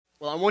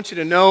Well, I want you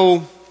to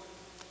know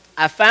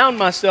I found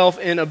myself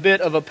in a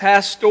bit of a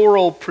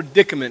pastoral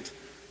predicament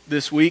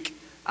this week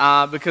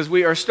because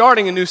we are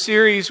starting a new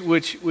series,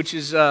 which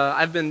is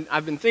I've been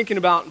thinking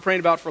about and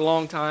praying about for a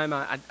long time.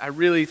 I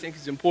really think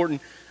it's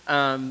important,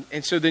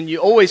 and so then you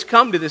always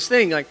come to this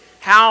thing like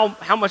how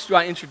much do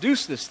I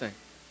introduce this thing?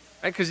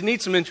 Right? Because it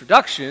needs some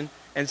introduction,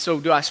 and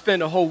so do I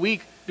spend a whole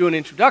week doing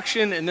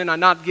introduction and then I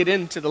not get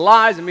into the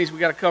lies? It means we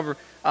got to cover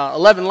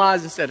 11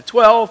 lies instead of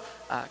 12.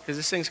 Because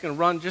this thing's going to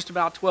run just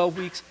about 12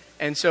 weeks.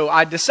 And so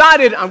I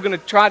decided I'm going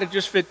to try to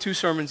just fit 2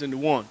 sermons into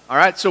one. All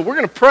right? So we're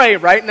going to pray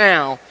right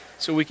now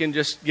so we can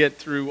just get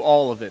through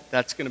all of it.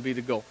 That's going to be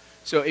the goal.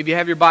 So if you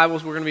have your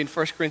Bibles, we're going to be in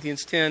 1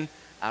 Corinthians 10.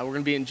 We're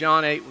going to be in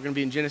John 8. We're going to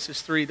be in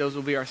Genesis 3. Those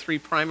will be our 3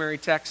 primary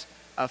texts.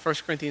 1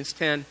 Corinthians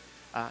 10,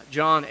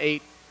 John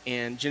 8,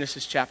 and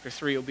Genesis chapter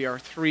 3 will be our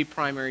 3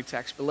 primary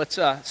texts. But let's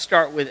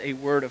start with a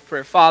word of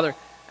prayer. Father,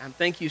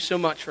 thank you so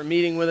much for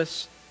meeting with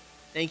us.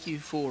 Thank you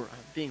for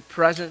being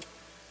present.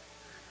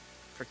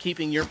 For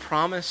keeping your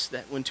promise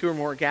that when 2 or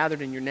more are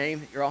gathered in your name,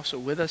 that you're also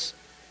with us.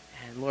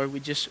 And Lord,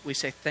 we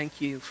say thank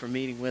you for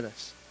meeting with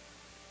us.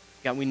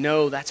 God, we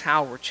know that's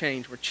how we're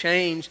changed. We're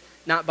changed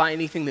not by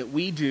anything that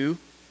we do,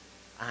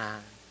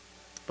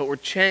 but we're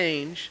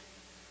changed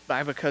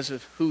because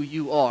of who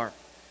you are.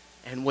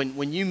 And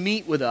when you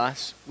meet with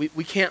us,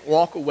 we can't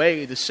walk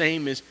away the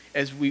same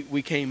as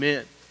we came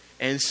in.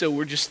 And so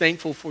we're just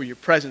thankful for your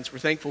presence. We're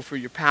thankful for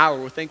your power.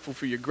 We're thankful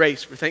for your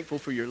grace. We're thankful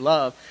for your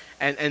love.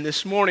 And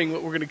this morning, we're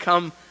going to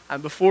come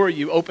before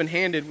you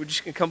open-handed. We're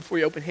just going to come before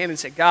you open-handed and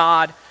say,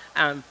 God,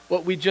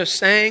 what we just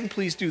sang,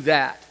 please do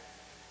that.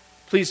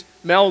 Please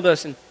meld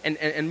us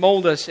and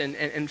mold us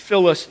and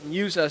fill us and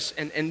use us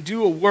and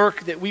do a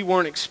work that we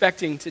weren't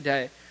expecting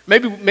today.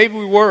 Maybe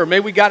we were.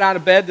 Maybe we got out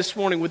of bed this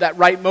morning with that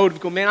right motive.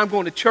 Go, man, I'm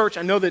going to church.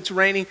 I know that it's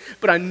raining,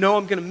 but I know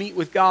I'm going to meet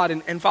with God.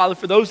 And Father,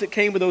 for those that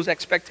came with those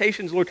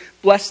expectations, Lord,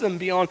 bless them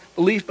beyond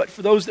belief. But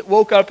for those that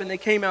woke up and they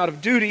came out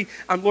of duty,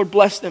 Lord,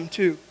 bless them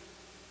too.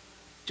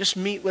 Just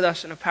meet with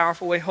us in a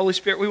powerful way. Holy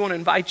Spirit, we want to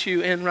invite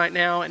you in right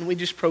now, and we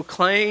just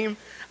proclaim.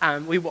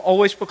 We will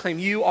always proclaim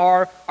you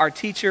are our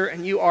teacher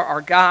and you are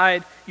our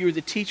guide. You are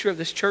the teacher of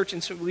this church,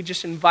 and so we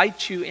just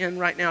invite you in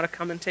right now to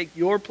come and take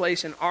your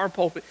place in our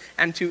pulpit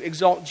and to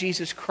exalt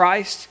Jesus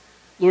Christ.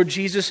 Lord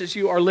Jesus, as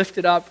you are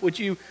lifted up, would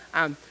you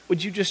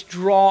just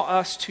draw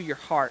us to your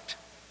heart?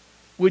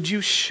 Would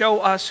you show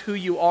us who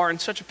you are in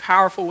such a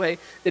powerful way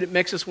that it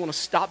makes us want to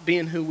stop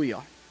being who we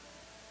are?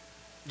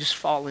 Just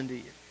fall into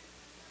you.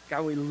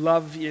 God, we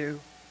love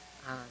you.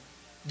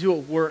 Do a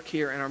work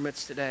here in our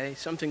midst today,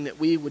 something that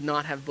we would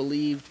not have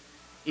believed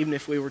even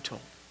if we were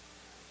told.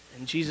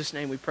 In Jesus'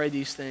 name we pray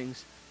these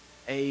things.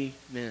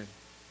 Amen.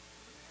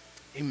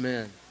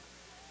 Amen.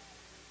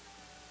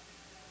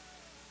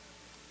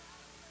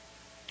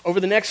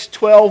 Over the next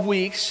 12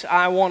 weeks,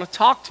 I want to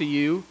talk to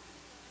you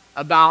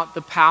about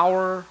the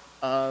power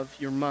of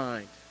your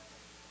mind.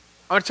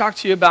 I want to talk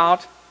to you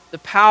about the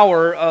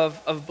power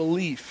of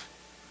belief.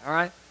 All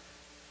right?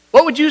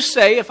 What would you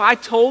say if I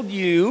told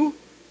you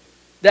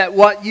that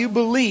what you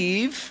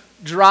believe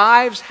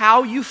drives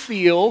how you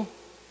feel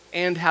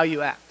and how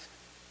you act?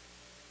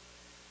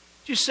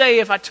 Would you say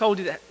if I told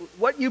you that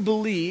what you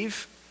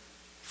believe,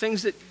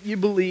 things that you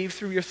believe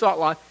through your thought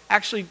life,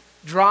 actually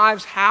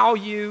drives how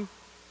you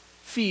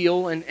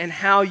feel and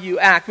how you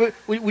act?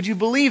 Would you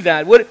believe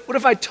that? What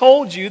if I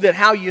told you that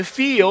how you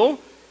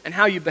feel and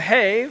how you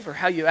behave or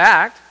how you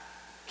act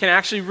can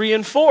actually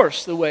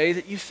reinforce the way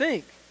that you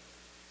think?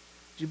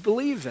 Do you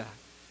believe that?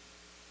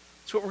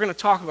 That's what we're going to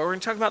talk about. We're going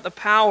to talk about the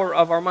power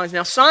of our minds.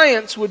 Now,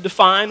 science would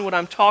define what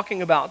I'm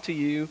talking about to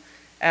you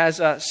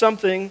as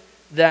something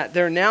that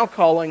they're now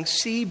calling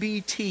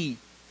CBT,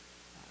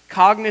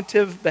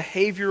 Cognitive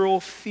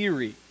Behavioral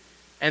Theory.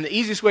 And the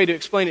easiest way to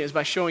explain it is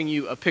by showing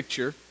you a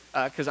picture,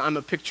 because I'm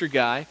a picture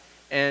guy.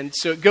 And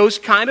so it goes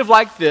kind of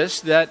like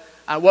this, that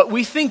what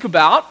we think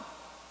about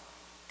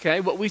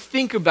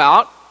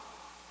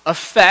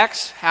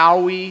affects how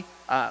we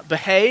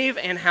behave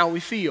and how we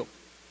feel.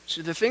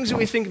 So the things that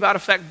we think about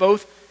affect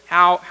both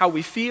how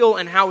we feel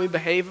and how we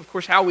behave. Of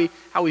course, how we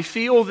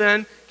feel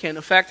then can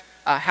affect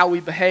how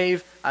we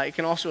behave. It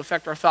can also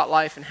affect our thought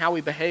life, and how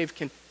we behave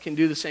can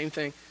do the same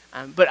thing.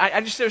 But I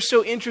just, it was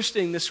so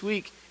interesting this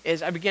week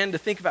as I began to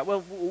think about,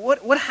 well,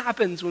 what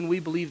happens when we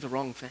believe the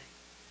wrong thing?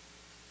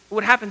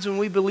 What happens when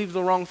we believe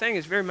the wrong thing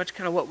is very much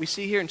kind of what we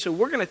see here. And so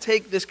we're going to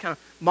take this kind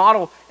of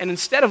model, and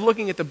instead of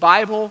looking at the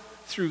Bible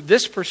through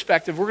this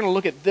perspective, we're going to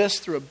look at this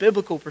through a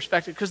biblical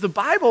perspective, because the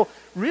Bible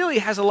really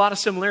has a lot of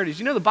similarities.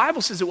 You know, the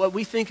Bible says that what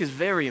we think is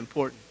very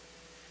important.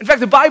 In fact,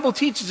 the Bible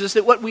teaches us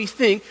that what we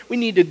think, we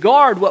need to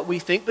guard what we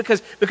think,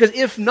 because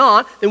if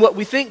not, then what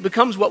we think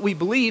becomes what we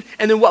believe,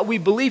 and then what we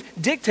believe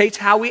dictates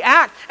how we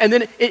act. And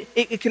then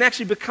it can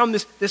actually become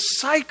this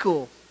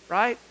cycle,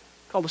 right,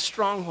 called a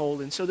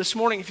stronghold. And so this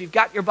morning, if you've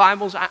got your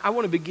Bibles, I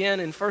want to begin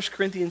in 2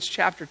 Corinthians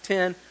chapter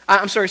 10.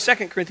 I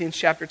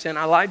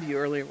lied to you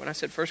earlier when I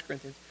said 1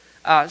 Corinthians.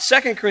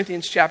 2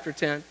 Corinthians chapter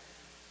 10.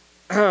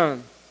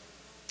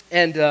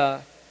 And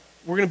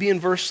we're going to be in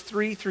verse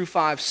 3 through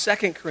 5,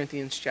 2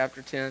 Corinthians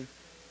chapter 10.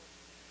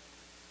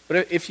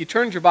 But if you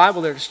turned your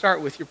Bible there to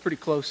start with, you're pretty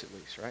close at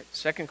least, right?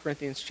 2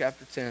 Corinthians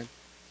chapter 10.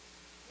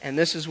 And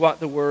this is what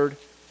the word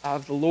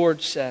of the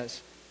Lord says.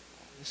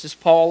 This is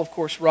Paul, of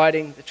course,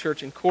 writing the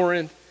church in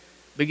Corinth.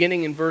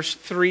 Beginning in verse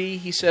 3,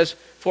 he says,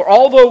 "For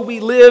although we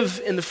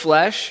live in the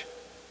flesh,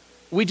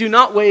 we do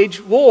not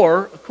wage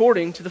war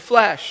according to the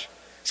flesh.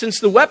 Since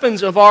the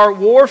weapons of our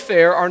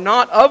warfare are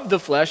not of the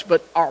flesh,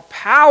 but are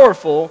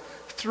powerful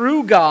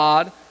through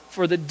God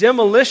for the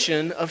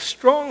demolition of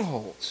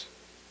strongholds."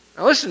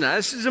 Now listen,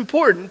 this is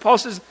important. Paul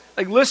says,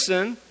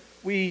 listen,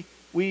 we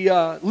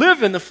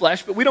live in the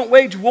flesh, but we don't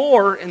wage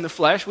war in the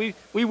flesh. We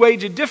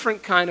wage a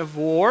different kind of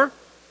war.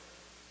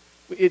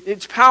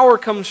 Its power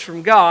comes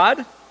from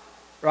God,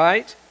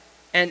 right?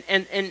 And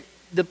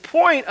the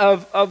point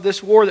of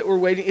this war that we're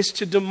waging is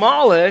to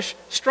demolish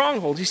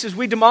strongholds. He says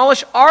we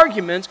demolish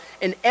arguments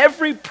and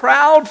every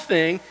proud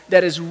thing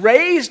that is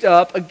raised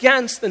up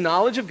against the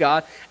knowledge of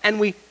God, and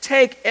we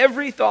take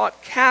every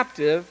thought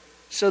captive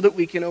so that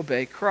we can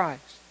obey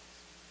Christ.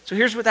 So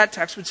here's what that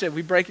text would say.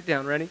 We break it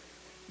down. Ready?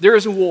 There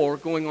is a war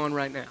going on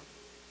right now.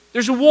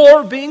 There's a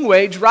war being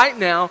waged right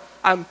now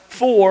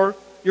for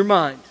your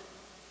mind.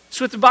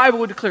 That's what the Bible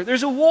would declare.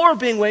 There's a war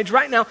being waged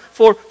right now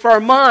for our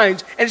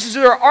minds. And it says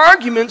there are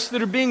arguments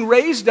that are being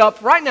raised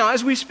up right now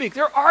as we speak.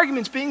 There are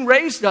arguments being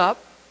raised up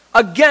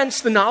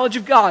against the knowledge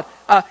of God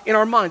in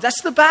our minds.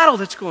 That's the battle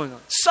that's going on.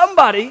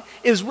 Somebody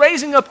is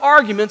raising up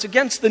arguments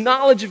against the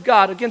knowledge of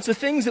God, against the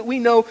things that we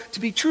know to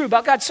be true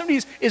about God.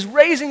 Somebody is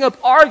raising up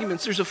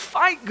arguments. There's a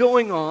fight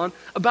going on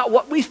about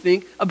what we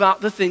think about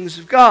the things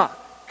of God.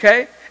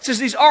 Okay? It says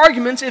these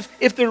arguments,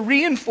 if they're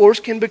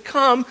reinforced, can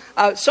become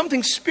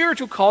something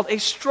spiritual called a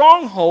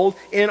stronghold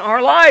in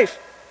our life.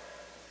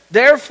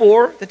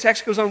 Therefore, the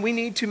text goes on, we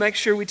need to make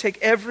sure we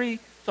take every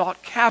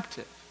thought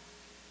captive.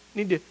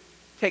 We need to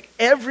take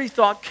every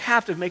thought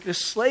captive, make it a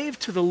slave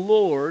to the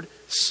Lord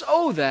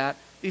so that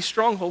these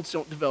strongholds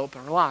don't develop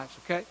in our lives,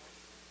 okay?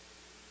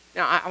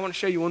 Now, I want to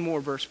show you one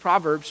more verse.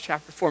 Proverbs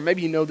chapter 4.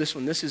 Maybe you know this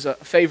one. This is a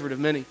favorite of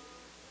many.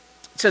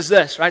 It says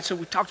this, right? So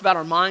we talked about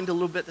our mind a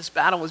little bit. This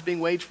battle is being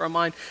waged for our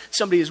mind.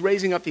 Somebody is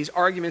raising up these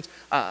arguments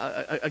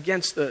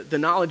against the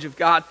knowledge of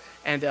God.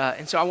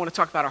 And so I want to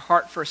talk about our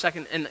heart for a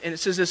second. And it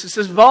says this. It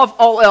says, above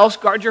all else,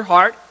 guard your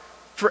heart,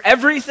 for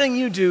everything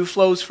you do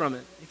flows from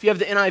it. If you have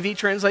the NIV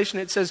translation,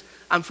 it says,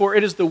 for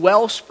it is the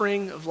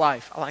wellspring of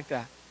life. I like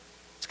that.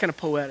 It's kind of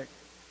poetic.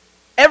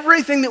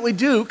 Everything that we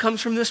do comes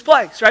from this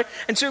place, right?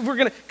 And so we're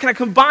going to kind of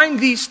combine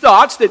these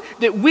thoughts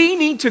that we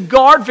need to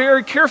guard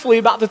very carefully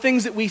about the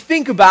things that we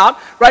think about,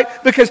 right?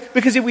 Because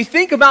if we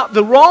think about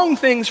the wrong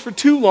things for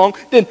too long,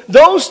 then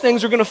those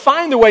things are going to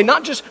find their way,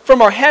 not just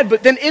from our head,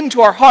 but then into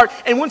our heart.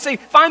 And once they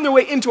find their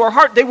way into our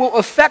heart, they will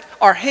affect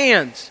our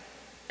hands.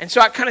 And so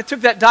I kind of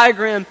took that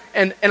diagram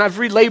and I've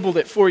relabeled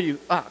it for you,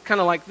 kind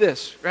of like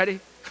this.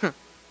 Ready?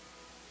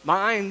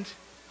 Mind,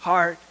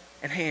 heart,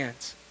 and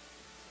hands.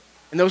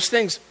 And those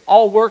things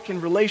all work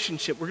in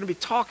relationship. We're going to be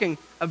talking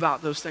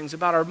about those things,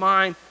 about our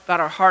mind, about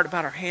our heart,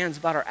 about our hands,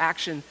 about our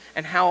action,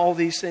 and how all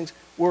these things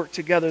work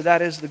together.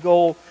 That is the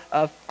goal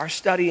of our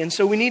study. And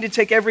so we need to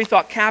take every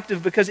thought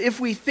captive, because if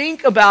we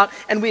think about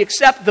and we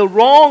accept the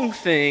wrong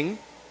thing,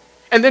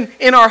 and then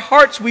in our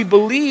hearts we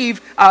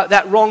believe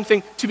that wrong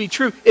thing to be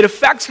true, it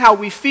affects how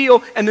we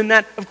feel, and then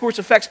that, of course,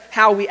 affects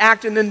how we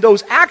act. And then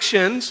those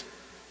actions,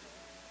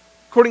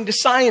 according to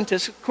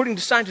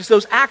scientists,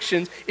 those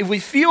actions, if we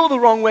feel the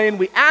wrong way and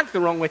we act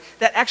the wrong way,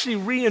 that actually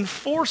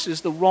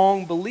reinforces the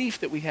wrong belief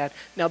that we had.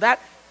 Now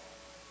that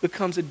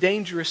becomes a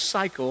dangerous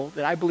cycle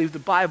that I believe the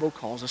Bible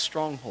calls a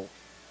stronghold.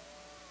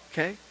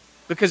 Okay?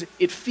 Because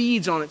it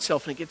feeds on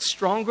itself and it gets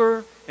stronger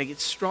and it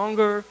gets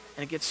stronger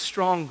and it gets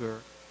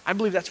stronger. I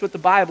believe that's what the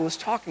Bible is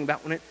talking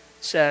about when it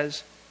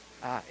says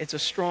it's a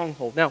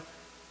stronghold. Now,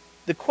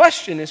 the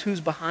question is,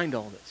 who's behind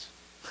all this?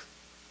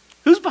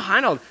 Who's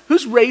behind all this?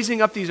 Who's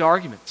raising up these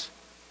arguments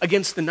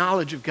against the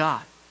knowledge of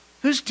God?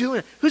 Who's doing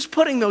it? Who's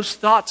putting those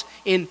thoughts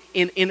in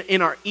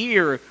our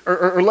ear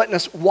or letting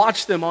us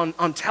watch them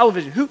on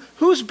television?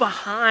 Who's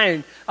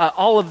behind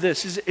all of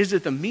this? Is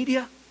it the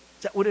media?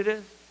 Is that what it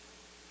is?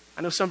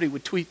 I know somebody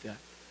would tweet that.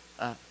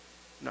 I'm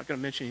not going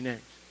to mention any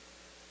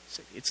names.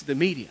 It's the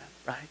media,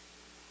 right?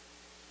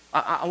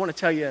 I want to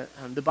tell you,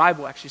 the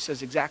Bible actually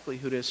says exactly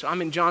who it is. So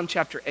I'm in John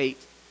chapter 8.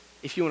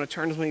 If you want to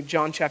turn with me,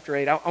 John chapter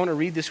 8. I want to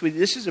read this with you.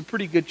 This is a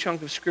pretty good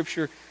chunk of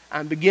Scripture.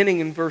 Beginning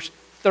in verse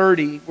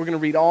 30, we're going to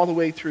read all the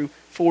way through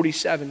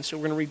 47. So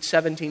we're going to read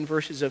 17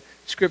 verses of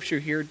Scripture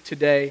here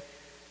today.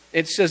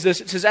 It says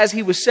this. It says, as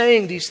he was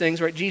saying these things,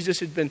 right,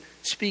 Jesus had been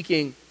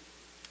speaking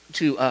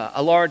to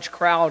a large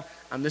crowd.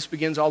 This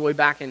begins all the way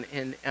back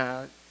in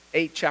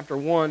 8 chapter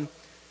 1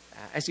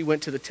 as he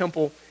went to the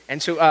temple.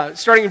 And so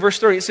starting in verse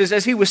 30, it says,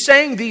 as he was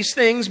saying these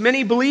things,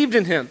 many believed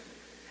in him.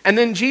 And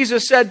then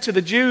Jesus said to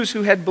the Jews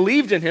who had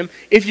believed in him,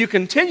 if you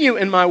continue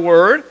in my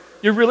word,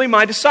 you're really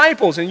my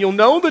disciples, and you'll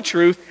know the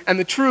truth, and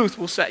the truth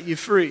will set you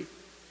free.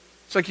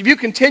 It's like if you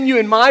continue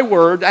in my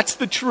word, that's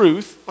the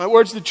truth. My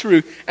word's the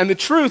truth, and the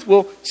truth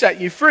will set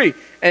you free.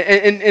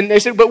 And they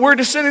said, but we're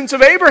descendants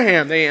of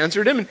Abraham, they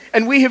answered him,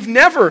 and we have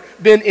never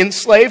been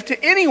enslaved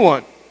to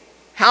anyone.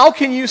 how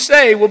can you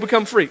say we'll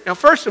become free? Now,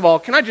 first of all,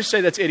 can I just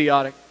say that's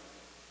idiotic?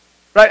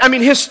 Right? I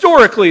mean,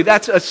 historically,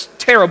 that's a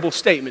terrible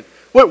statement.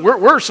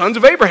 We're sons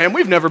of Abraham.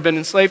 We've never been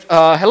enslaved.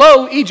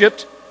 Hello,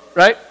 Egypt,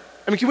 right?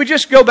 I mean, can we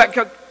just go back,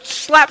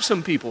 slap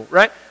some people,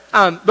 right?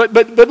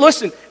 But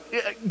listen,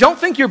 don't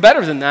think you're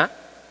better than that.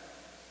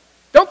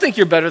 Don't think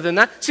you're better than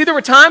that. See, there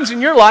were times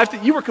in your life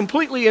that you were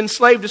completely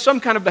enslaved to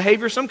some kind of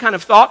behavior, some kind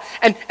of thought,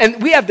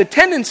 and we have the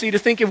tendency to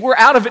think if we're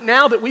out of it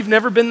now that we've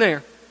never been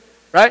there,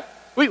 right?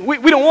 We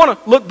don't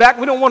want to look back.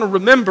 We don't want to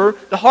remember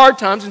the hard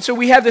times, and so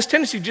we have this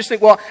tendency to just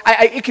think, well,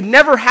 it could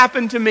never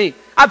happen to me.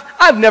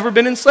 I've never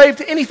been enslaved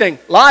to anything.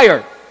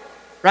 Liar,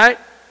 right?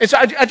 And so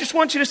I just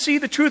want you to see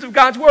the truth of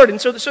God's word. And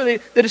so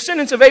the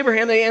descendants of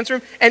Abraham, they answer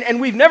him,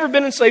 and we've never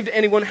been enslaved to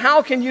anyone.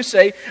 How can you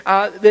say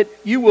that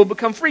you will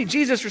become free?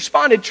 Jesus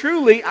responded,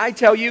 truly, I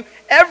tell you,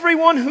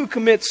 everyone who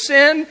commits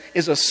sin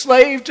is a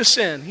slave to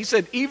sin. He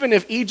said, even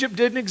if Egypt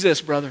didn't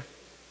exist, brother,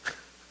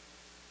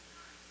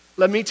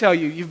 let me tell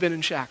you, you've been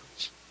in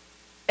shackles.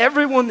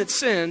 Everyone that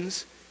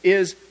sins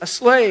is a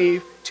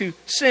slave to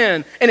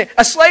sin. And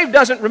a slave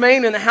doesn't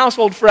remain in the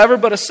household forever,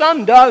 but a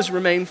son does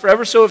remain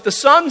forever. So if the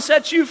son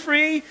sets you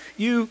free,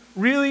 you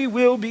really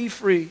will be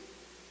free.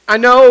 I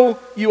know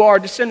you are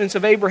descendants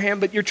of Abraham,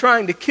 but you're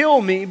trying to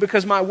kill me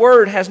because my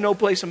word has no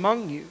place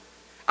among you.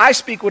 I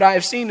speak what I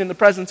have seen in the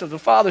presence of the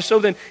Father, so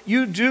then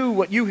you do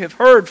what you have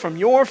heard from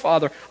your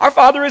father. Our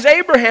father is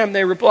Abraham,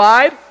 they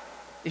replied.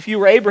 If you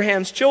were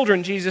Abraham's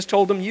children, Jesus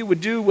told them, you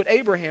would do what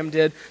Abraham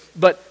did.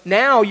 But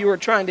now you are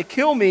trying to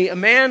kill me, a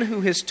man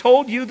who has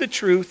told you the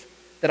truth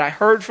that I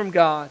heard from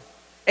God.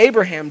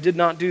 Abraham did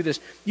not do this.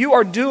 You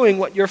are doing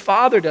what your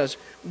father does.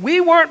 We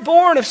weren't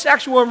born of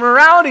sexual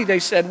immorality, they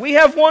said. We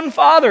have one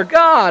Father,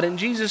 God. And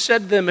Jesus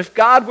said to them, if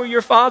God were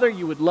your Father,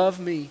 you would love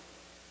me.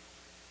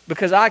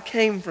 Because I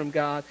came from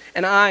God,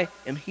 and I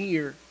am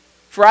here.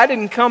 For I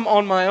didn't come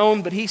on my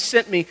own, but He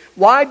sent me.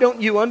 Why don't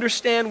you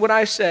understand what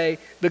I say?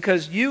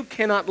 Because you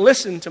cannot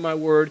listen to my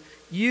word.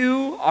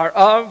 You are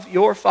of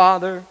your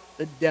father,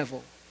 the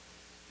devil.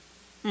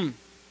 And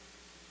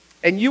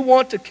you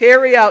want to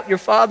carry out your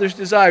father's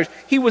desires.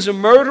 He was a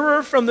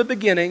murderer from the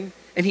beginning,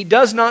 and he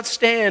does not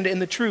stand in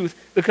the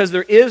truth, because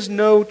there is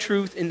no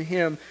truth in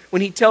him.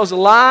 When he tells a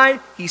lie,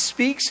 he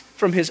speaks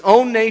from his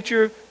own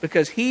nature,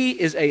 because he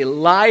is a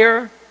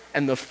liar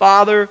and the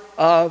father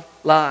of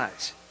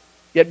lies.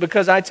 Yet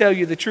because I tell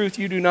you the truth,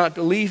 you do not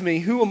believe me.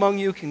 Who among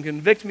you can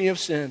convict me of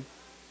sin?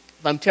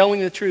 If I'm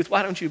telling you the truth,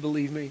 why don't you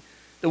believe me?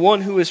 The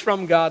one who is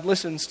from God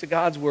listens to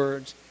God's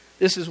words.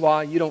 This is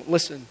why you don't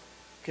listen,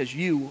 because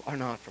you are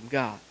not from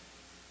God.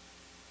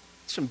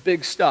 Some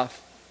big stuff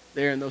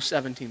there in those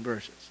 17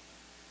 verses.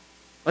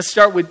 Let's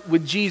start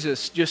with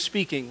Jesus just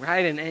speaking,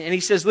 right? And he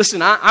says,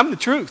 listen, I'm the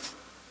truth.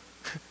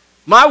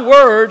 My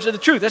words are the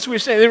truth. That's what we're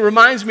saying. It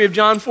reminds me of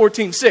John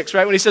 14:6,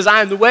 right? When he says,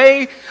 I am the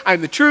way, I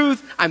am the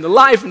truth, I am the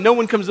life, and no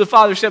one comes to the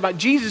Father except by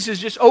Jesus is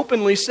just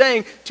openly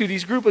saying to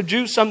these group of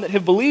Jews, some that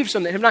have believed,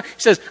 some that have not. He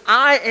says,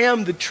 I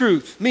am the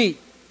truth, me.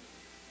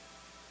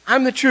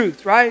 I'm the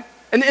truth, right?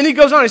 And he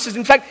goes on, he says,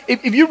 in fact,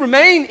 if you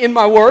remain in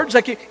my words,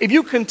 like if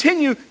you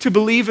continue to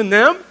believe in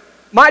them,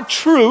 my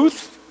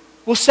truth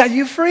will set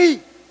you free.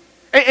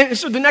 And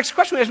so the next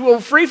question we ask, well,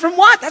 free from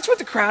what? That's what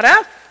the crowd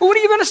asked. Well, what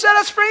are you going to set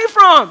us free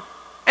from?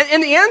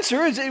 And the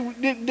answer is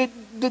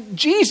that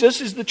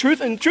Jesus is the truth,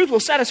 and the truth will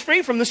set us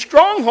free from the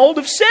stronghold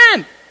of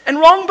sin and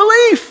wrong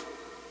belief.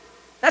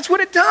 That's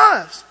what it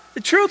does. The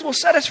truth will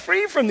set us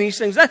free from these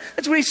things.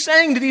 That's what he's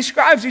saying to these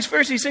scribes, these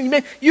Pharisees, saying,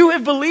 man, you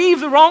have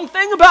believed the wrong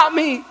thing about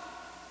me.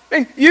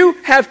 And you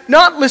have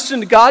not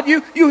listened to God.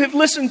 You have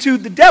listened to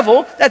the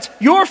devil. That's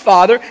your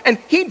father. And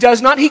he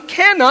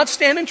cannot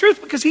stand in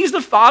truth because he's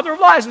the father of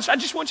lies. And so I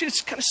just want you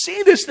to kind of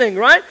see this thing,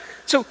 right?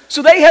 So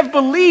they have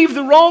believed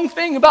the wrong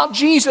thing about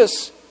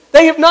Jesus.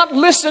 They have not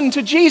listened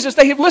to Jesus.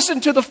 They have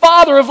listened to the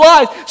father of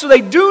lies. So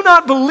they do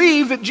not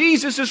believe that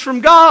Jesus is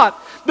from God.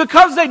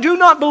 Because they do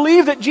not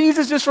believe that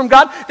Jesus is from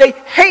God, they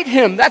hate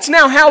him. That's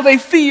now how they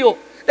feel.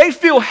 They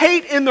feel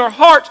hate in their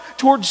heart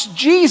towards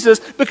Jesus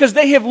because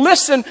they have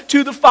listened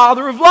to the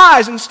father of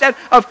lies instead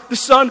of the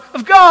Son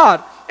of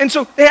God. And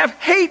so they have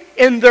hate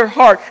in their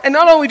heart. And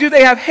not only do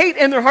they have hate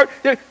in their heart,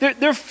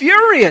 they're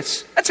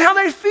furious. That's how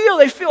they feel.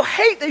 They feel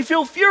hate. They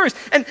feel furious.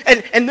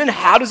 And then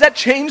how does that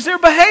change their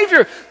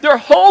behavior? Their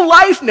whole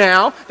life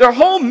now, their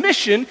whole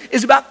mission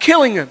is about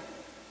killing him.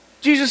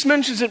 Jesus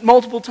mentions it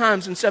multiple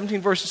times in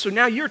 17 verses. So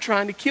now you're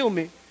trying to kill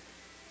me.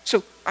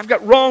 So I've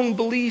got wrong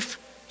belief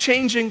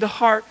changing the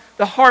heart.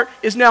 The heart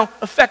is now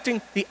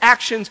affecting the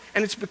actions,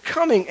 and it's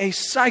becoming a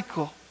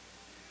cycle.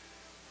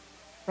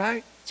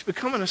 Right? It's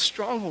becoming a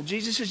stronghold.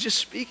 Jesus is just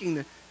speaking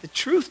the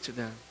truth to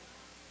them.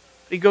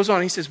 He goes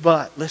on, he says,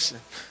 but listen,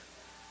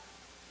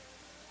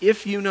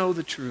 if you know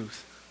the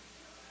truth,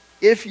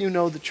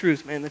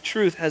 man, the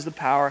truth has the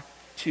power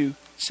to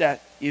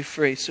set you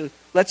free. So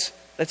that's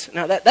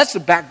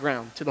the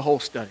background to the whole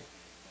study.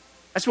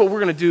 That's what we're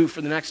going to do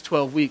for the next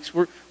 12 weeks.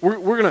 We're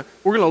going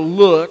to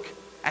look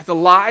at the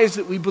lies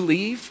that we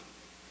believe,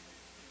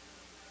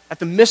 at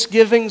the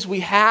misgivings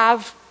we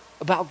have,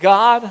 about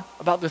God,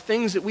 about the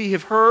things that we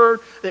have heard,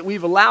 that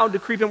we've allowed to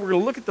creep in. We're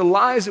going to look at the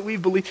lies that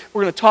we've believed.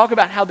 We're going to talk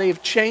about how they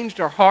have changed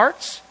our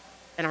hearts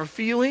and our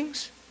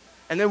feelings.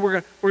 And then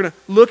we're going to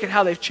look at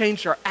how they've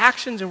changed our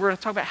actions, and we're going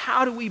to talk about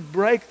how do we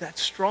break that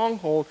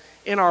stronghold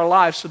in our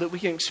lives so that we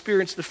can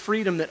experience the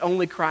freedom that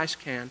only Christ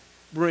can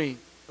bring,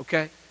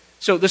 okay?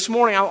 So this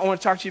morning I want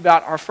to talk to you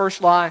about our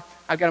first lie.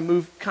 I've got to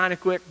move kind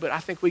of quick, but I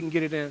think we can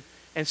get it in.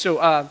 And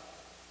so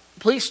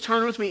please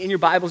turn with me in your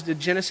Bibles to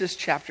Genesis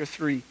chapter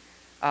 3.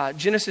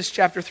 Genesis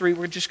chapter 3,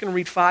 we're just going to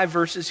read 5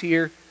 verses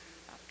here.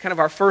 Kind of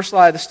our first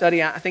lie of the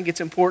study. I think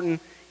it's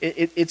important.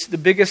 It's the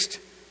biggest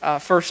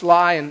first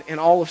lie in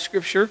all of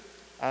Scripture.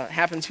 It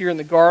happens here in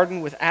the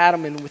garden with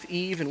Adam and with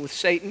Eve and with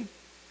Satan.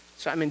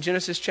 So I'm in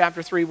Genesis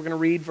chapter 3. We're going to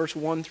read verse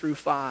 1 through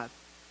 5.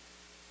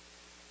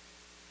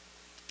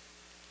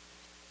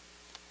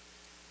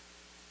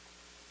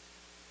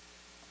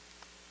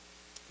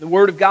 The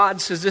Word of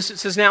God says this. It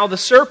says, "Now the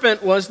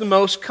serpent was the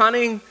most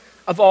cunning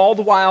of all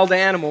the wild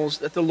animals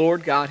that the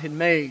Lord God had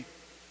made.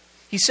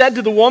 He said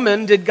to the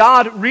woman, 'Did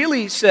God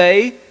really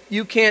say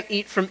you can't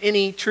eat from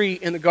any tree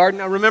in the garden?'"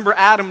 Now remember,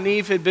 Adam and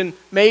Eve had been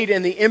made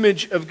in the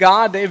image of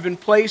God. They have been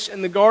placed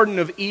in the Garden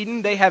of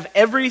Eden. They have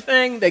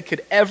everything they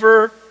could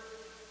ever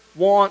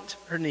want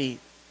or need.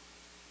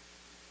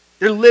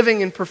 They're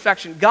living in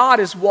perfection. God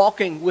is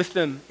walking with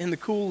them in the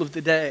cool of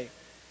the day.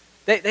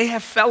 They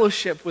have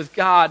fellowship with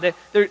God.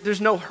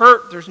 There's no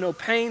hurt, there's no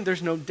pain,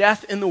 there's no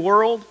death in the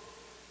world.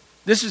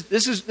 This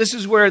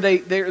is where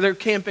they're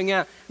camping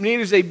out. I mean,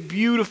 it is a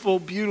beautiful,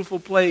 beautiful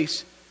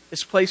place.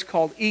 This place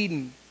called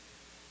Eden.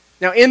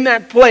 Now, in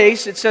that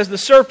place, it says the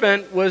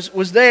serpent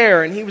was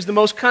there, and he was the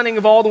most cunning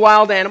of all the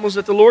wild animals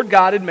that the Lord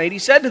God had made. He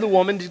said to the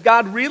woman, "Did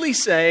God really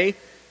say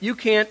you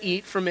can't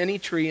eat from any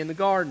tree in the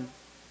garden?"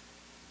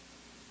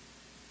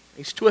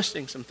 He's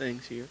twisting some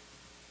things here.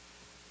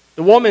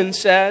 The woman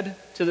said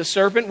to the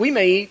serpent, "We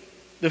may eat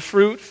the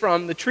fruit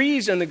from the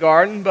trees in the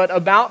garden, but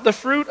about the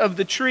fruit of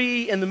the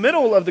tree in the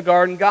middle of the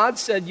garden, God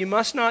said, 'You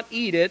must not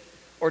eat it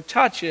or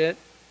touch it,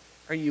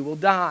 or you will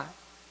die.'"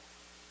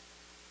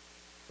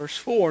 Verse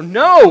 4,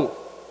 "No,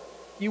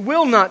 you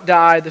will not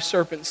die," the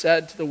serpent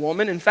said to the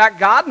woman. "In fact,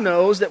 God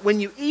knows that when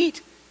you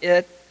eat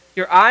it,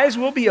 your eyes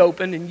will be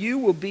opened and you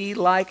will be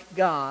like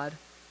God,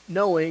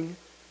 knowing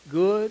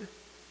good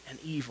and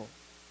evil."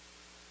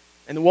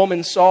 And the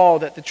woman saw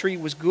that the tree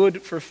was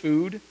good for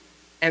food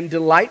and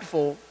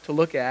delightful to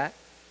look at,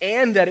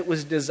 and that it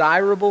was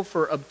desirable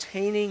for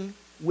obtaining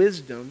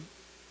wisdom.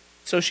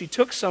 So she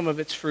took some of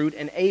its fruit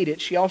and ate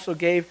it. She also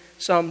gave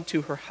some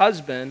to her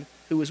husband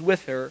who was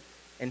with her,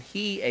 and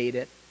he ate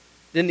it.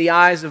 Then the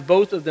eyes of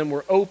both of them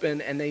were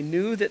open, and they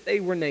knew that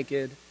they were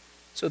naked.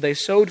 So they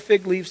sewed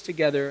fig leaves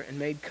together and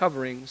made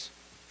coverings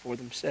for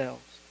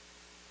themselves.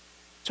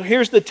 So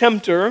here's the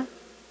tempter,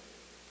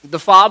 the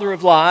father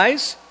of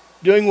lies,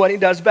 doing what he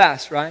does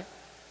best, right?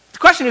 The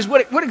question is,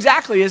 what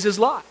exactly is his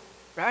lie,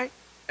 right?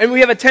 And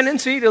we have a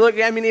tendency to look,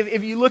 I mean,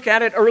 if you look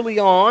at it early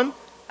on,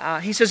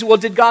 he says, well,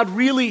 did God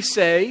really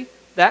say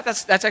that?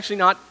 That's actually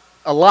not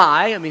a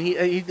lie. I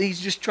mean,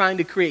 he's just trying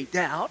to create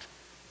doubt.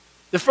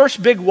 The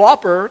first big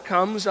whopper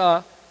comes,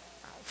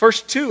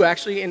 first two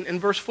actually, in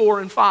verse 4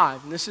 and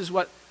 5. And this is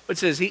what it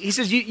says. He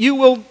says, you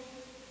will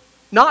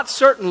not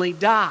certainly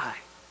die.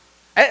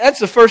 That's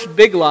the first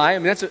big lie. I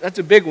mean, that's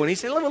a big one. He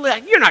said,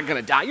 you're not going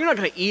to die. You're not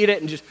going to eat it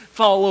and just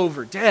fall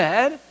over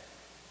dead.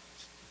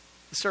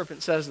 The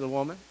serpent says to the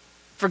woman,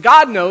 "For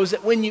God knows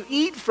that when you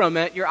eat from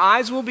it, your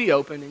eyes will be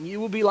open and you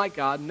will be like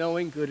God,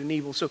 knowing good and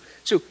evil." So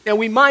now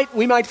we might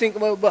think,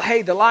 well,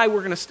 hey, the lie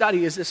we're going to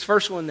study is this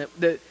first one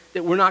that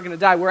we're not going to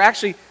die.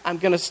 I'm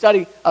going to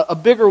study a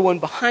bigger one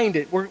behind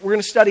it. We're going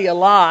to study a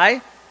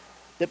lie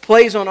that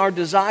plays on our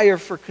desire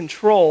for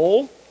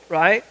control,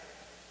 right?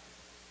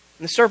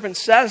 And the serpent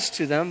says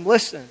to them,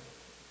 "Listen,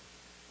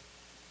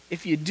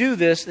 if you do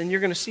this, then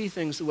you're going to see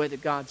things the way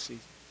that God sees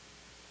them.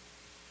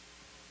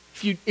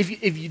 If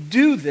you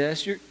do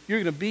this, you're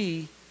going to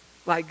be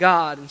like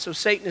God." And so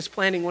Satan is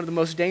planting one of the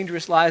most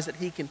dangerous lies that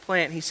he can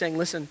plant. He's saying,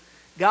 listen,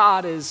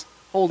 God is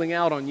holding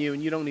out on you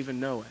and you don't even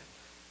know it.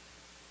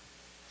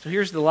 So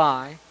here's the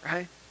lie,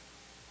 right?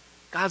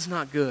 God's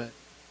not good.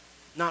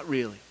 Not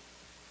really.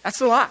 That's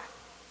the lie.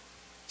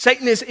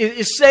 Satan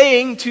is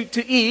saying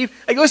to Eve,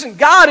 like, listen,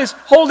 God is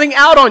holding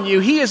out on you.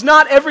 He is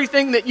not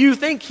everything that you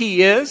think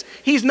He is.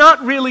 He's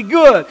not really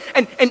good.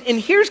 And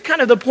here's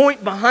kind of the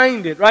point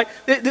behind it, right?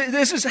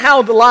 This is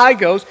how the lie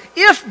goes.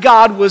 If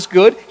God was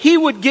good, He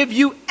would give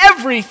you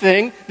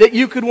everything that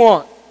you could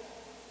want.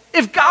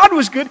 If God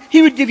was good,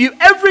 He would give you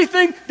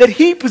everything that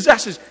He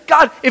possesses.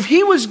 God, if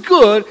He was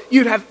good,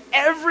 you'd have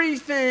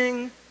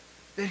everything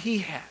that He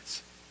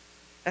has.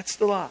 That's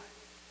the lie.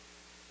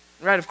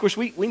 Right, of course,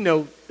 we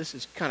know this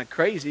is kind of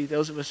crazy.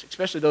 Those of us,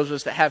 especially those of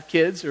us that have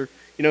kids, or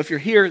if you're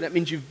here, that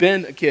means you've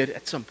been a kid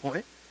at some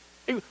point.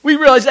 We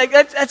realize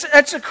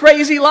that's a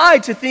crazy lie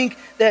to think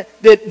that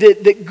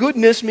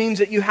goodness means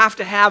that you have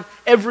to have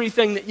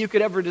everything that you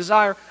could ever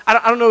desire. I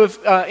don't know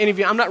if any of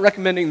you, I'm not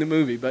recommending the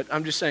movie, but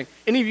I'm just saying,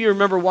 any of you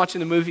remember watching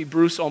the movie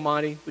Bruce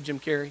Almighty with Jim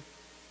Carrey?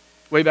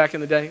 way back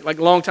in the day, like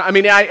a long time. I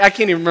mean, I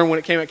can't even remember when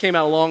it came out. It came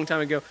out a long time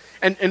ago.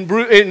 And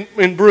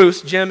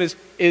Bruce, Jim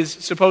is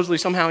supposedly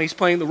somehow he's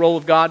playing the role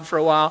of God for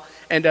a while.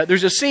 And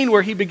there's a scene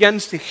where he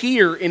begins to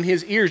hear in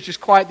his ears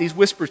just quiet these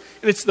whispers.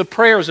 And it's the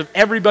prayers of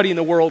everybody in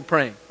the world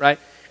praying, right?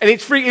 And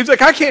he's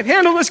like, I can't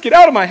handle this. Get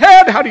out of my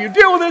head. How do you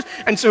deal with this?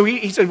 And so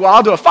he said, well,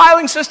 I'll do a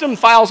filing system,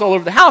 files all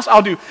over the house.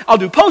 I'll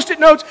do Post-it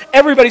notes.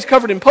 Everybody's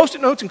covered in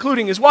Post-it notes,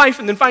 including his wife.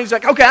 And then finally he's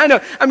like, okay, I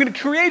know. I'm going to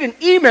create an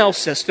email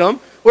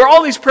system where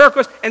all these prayer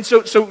requests, and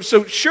so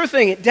sure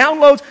thing, it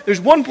downloads. There's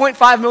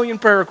 1.5 million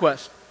prayer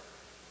requests.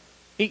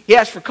 He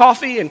asks for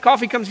coffee, and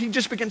coffee comes. He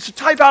just begins to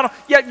type out.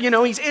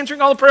 He's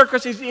answering all the prayer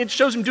requests. It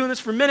shows him doing this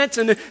for minutes,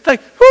 and then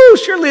like, whoo,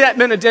 surely that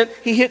meant a dent.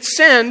 He hits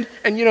send,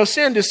 and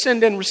send is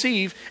send and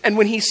receive. And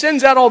when he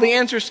sends out all the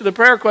answers to the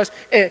prayer requests,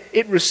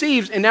 it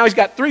receives, and now he's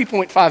got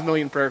 3.5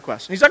 million prayer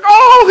requests. And he's like,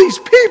 oh, these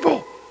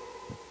people,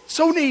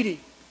 so needy.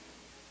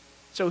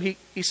 So he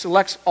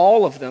selects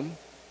all of them,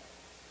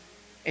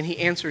 and he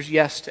answers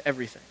yes to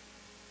everything.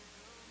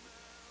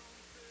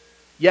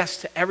 Yes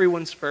to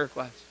everyone's prayer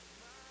request.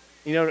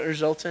 You know what it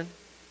results in?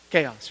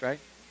 Chaos, right?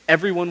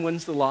 Everyone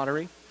wins the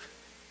lottery.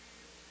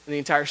 And the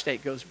entire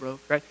state goes broke,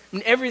 right? I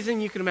mean,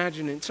 everything you can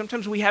imagine. And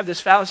sometimes we have this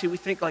fallacy. We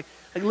think like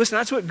listen,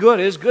 that's what good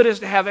is. Good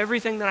is to have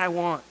everything that I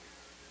want.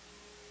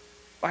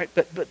 All right,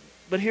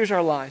 but here's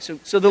our lie.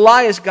 So the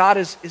lie is God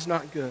is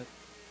not good.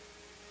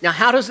 Now,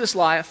 how does this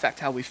lie affect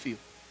how we feel?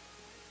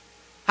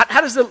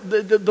 How does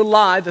the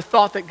lie, the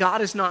thought that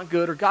God is not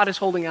good or God is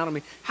holding out on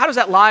me, how does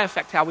that lie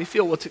affect how we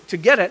feel? Well, to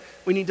get it,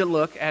 we need to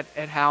look at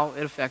how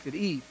it affected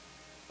Eve.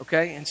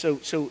 Okay, and so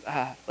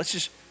let's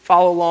just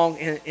follow along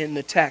in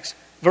the text.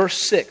 Verse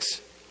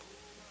 6.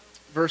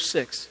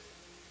 It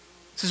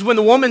says, when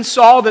the woman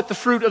saw that the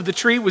fruit of the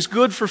tree was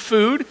good for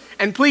food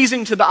and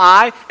pleasing to the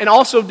eye and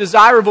also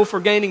desirable for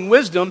gaining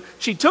wisdom,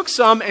 she took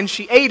some and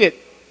she ate it.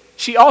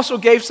 She also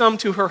gave some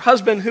to her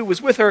husband who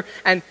was with her,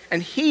 and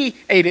he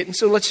ate it. And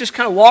so let's just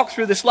kind of walk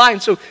through this line.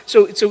 So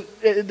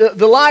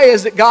the lie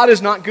is that God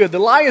is not good. The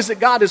lie is that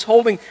God is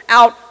holding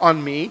out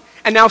on me.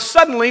 And now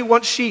suddenly,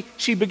 once she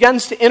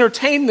begins to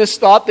entertain this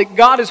thought that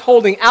God is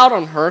holding out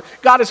on her,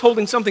 God is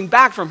holding something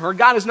back from her,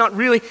 God is not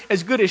really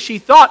as good as she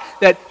thought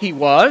that He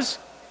was,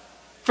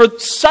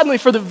 suddenly,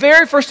 for the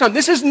very first time,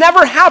 this has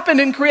never happened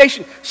in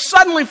creation,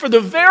 suddenly for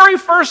the very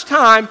first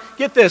time,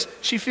 get this,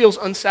 she feels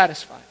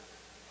unsatisfied.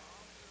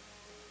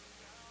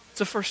 It's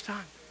the first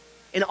time.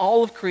 In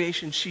all of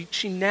creation, she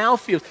now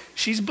feels,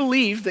 she's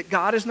believed that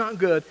God is not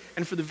good,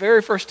 and for the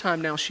very first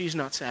time now, she's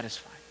not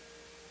satisfied.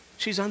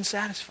 She's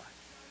unsatisfied.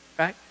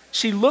 Right?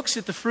 She looks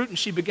at the fruit and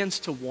she begins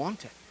to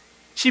want it.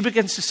 She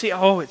begins to see,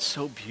 oh, it's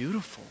so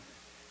beautiful.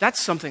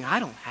 That's something I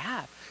don't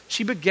have.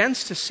 She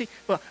begins to see,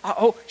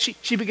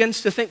 she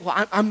begins to think,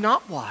 well, I'm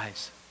not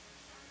wise.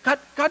 God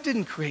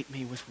didn't create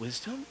me with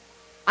wisdom.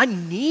 I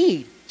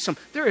need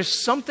there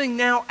is something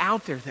now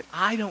out there that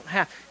I don't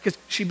have. Because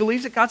she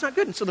believes that God's not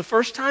good. And so the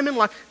first time in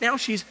life, now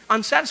she's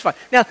unsatisfied.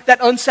 Now,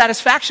 that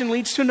unsatisfaction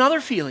leads to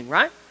another feeling,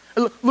 right? A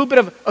little bit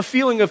of a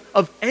feeling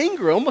of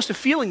anger, almost a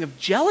feeling of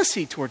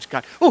jealousy towards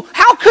God. Oh,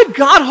 how could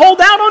God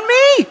hold out on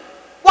me?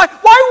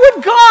 Why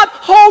would God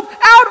hold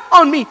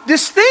out on me?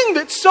 This thing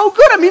that's so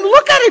good. I mean,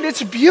 look at it.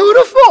 It's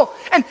beautiful.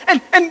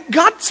 And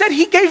God said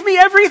He gave me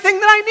everything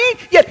that I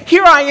need. Yet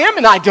here I am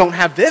and I don't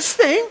have this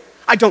thing.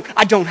 I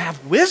don't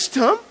have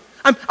wisdom.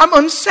 I'm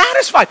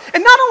unsatisfied.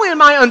 And not only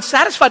am I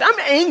unsatisfied, I'm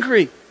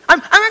angry.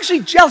 I'm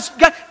actually jealous.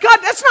 God,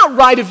 that's not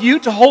right of you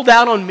to hold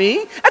out on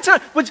me. That's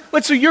not,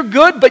 so you're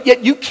good, but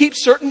yet you keep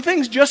certain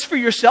things just for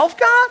yourself,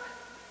 God?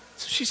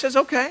 So she says,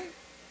 okay.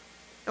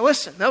 Now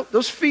listen,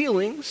 those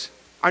feelings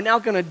are now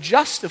going to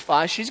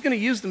justify, she's going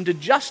to use them to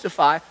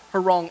justify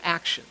her wrong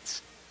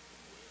actions.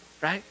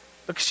 Right?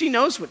 Because she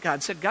knows what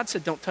God said. God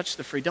said, don't touch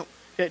the fruit.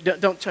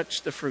 Don't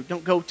touch the fruit.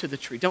 Don't go to the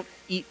tree. Don't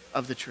eat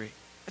of the tree.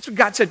 That's what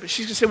God said. But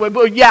she's going to say,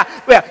 well,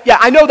 yeah,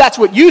 I know that's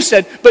what you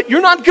said, but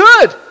you're not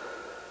good.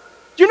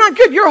 You're not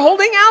good. You're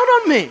holding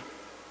out on me.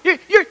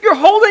 You're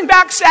holding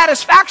back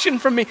satisfaction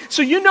from me.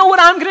 So you know what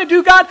I'm going to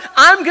do, God?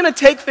 I'm going to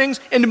take things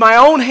into my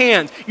own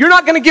hands. You're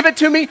not going to give it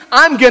to me.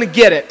 I'm going to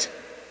get it.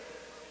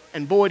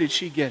 And boy, did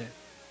she get it.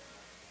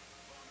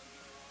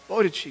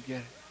 Boy, did she get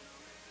it.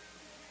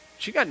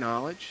 She got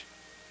knowledge.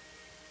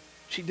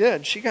 She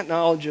did. She got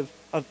knowledge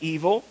of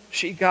evil.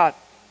 She got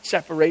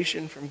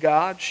separation from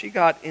God. She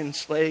got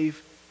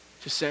enslaved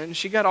to sin.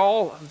 She got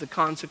all of the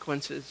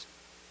consequences.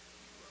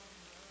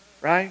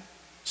 Right?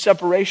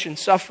 Separation,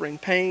 suffering,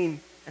 pain,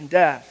 and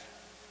death.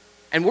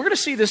 And we're going to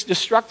see this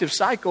destructive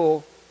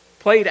cycle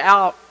played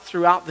out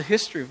throughout the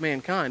history of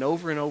mankind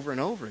over and over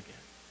and over again.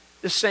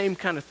 The same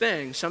kind of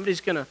thing.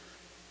 Somebody's going to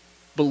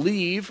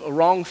believe a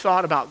wrong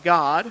thought about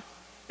God.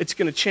 It's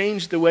going to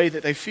change the way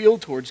that they feel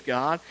towards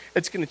God.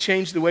 It's going to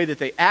change the way that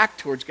they act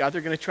towards God.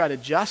 They're going to try to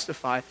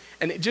justify it.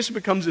 And it just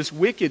becomes this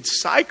wicked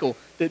cycle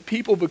that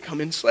people become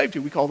enslaved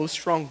to. We call those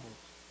strongholds.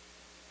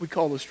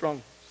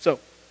 So,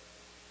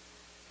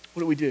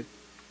 what do we do?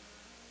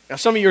 Now,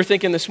 some of you are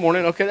thinking this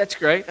morning, okay, that's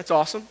great, that's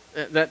awesome.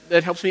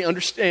 That helps me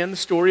understand the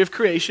story of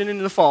creation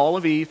and the fall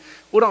of Eve.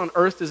 What on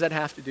earth does that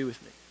have to do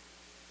with me?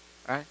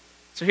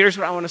 So here's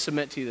what I want to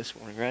submit to you this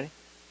morning. Ready?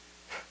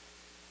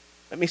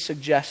 Let me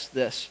suggest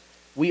this.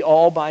 We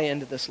all buy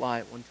into this lie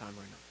at one time or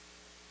another.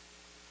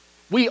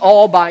 We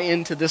all buy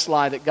into this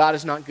lie that God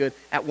is not good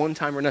at one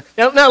time or another.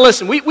 Now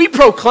listen, we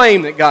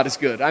proclaim that God is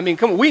good. I mean,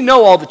 come on, we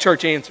know all the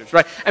church answers,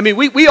 right? I mean,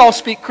 we all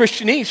speak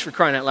Christianese, for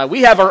crying out loud.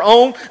 We have our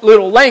own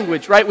little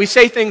language, right? We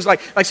say things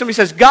like somebody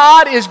says,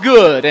 God is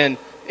good, and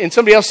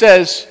somebody else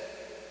says,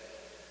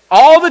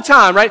 all the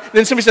time, right?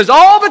 Then somebody says,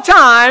 all the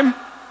time,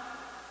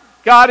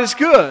 God is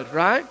good,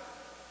 right?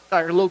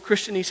 Our little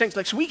Christianese things.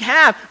 Like, so we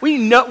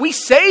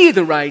say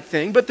the right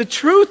thing, but the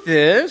truth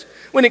is,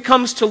 when it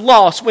comes to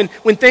loss, when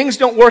things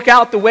don't work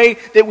out the way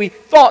that we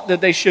thought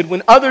that they should,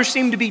 when others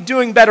seem to be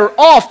doing better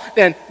off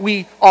than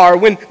we are,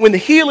 when the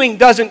healing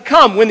doesn't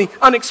come, when the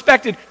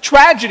unexpected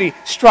tragedy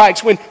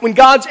strikes, when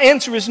God's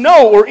answer is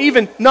no or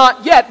even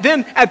not yet,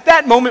 then at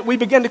that moment we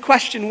begin to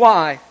question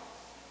why.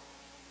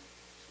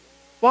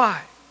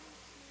 Why?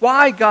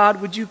 Why,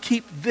 God, would you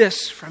keep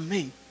this from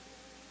me?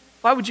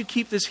 Why would you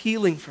keep this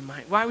healing from me?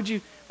 Why would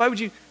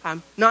you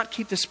not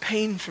keep this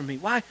pain from me?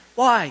 Why,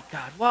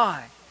 God,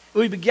 why?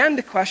 We begin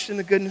to question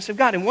the goodness of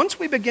God. And once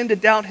we begin to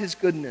doubt His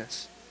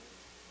goodness,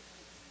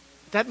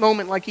 at that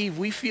moment, like Eve,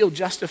 we feel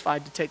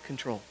justified to take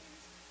control.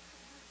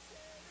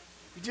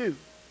 We do.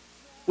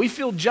 We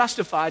feel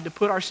justified to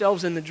put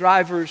ourselves in the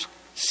driver's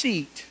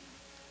seat.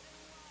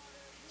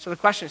 So the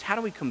question is, how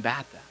do we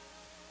combat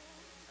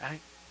that?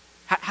 Right?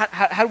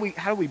 How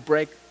do we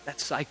break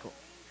that cycle?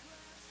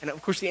 And of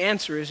course the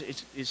answer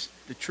is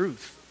the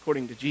truth,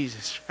 according to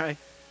Jesus, right?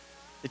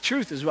 The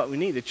truth is what we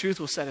need. The truth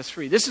will set us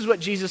free. This is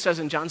what Jesus says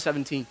in John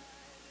 17.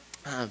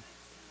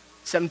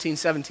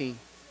 17.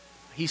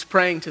 He's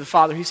praying to the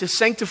Father. He says,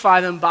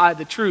 sanctify them by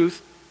the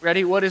truth.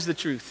 Ready? What is the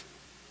truth?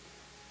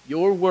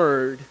 Your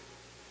word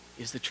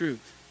is the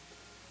truth.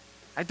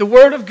 Right? The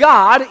word of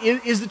God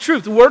is the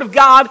truth. The word of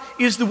God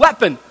is the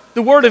weapon.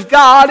 The Word of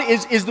God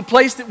is the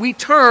place that we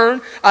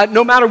turn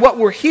no matter what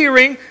we're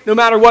hearing, no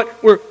matter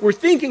what we're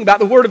thinking about.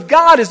 The Word of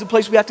God is the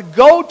place we have to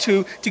go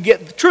to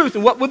get the truth.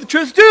 And what would the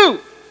truth do?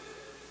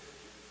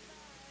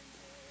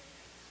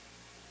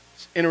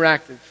 It's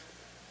interactive.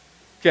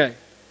 Okay.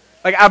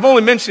 Like, I've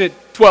only mentioned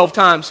it 12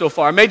 times so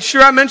far. I made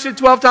sure I mentioned it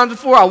 12 times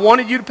before. I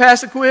wanted you to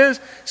pass the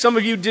quiz. Some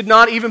of you did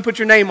not even put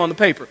your name on the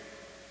paper.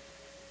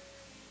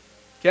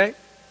 Okay?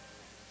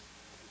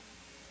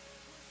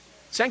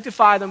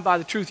 Sanctify them by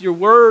the truth. Your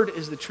word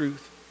is the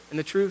truth, and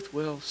the truth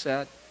will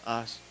set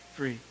us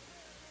free.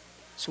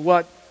 So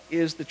what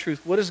is the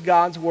truth? What does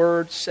God's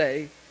word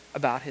say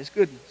about His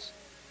goodness?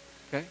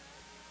 Okay?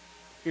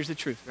 Here's the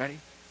truth. Ready?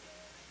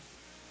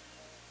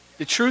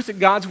 The truth that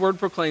God's word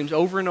proclaims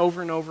over and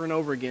over and over and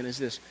over again is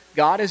this.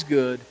 God is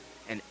good,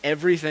 and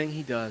everything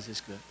He does is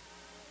good.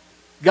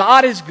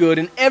 God is good,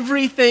 and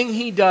everything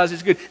He does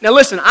is good. Now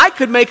listen, I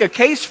could make a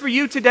case for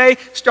you today,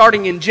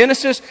 starting in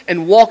Genesis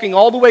and walking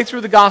all the way through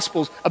the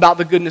Gospels about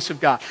the goodness of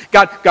God.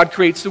 God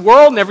creates the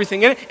world and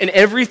everything in it, and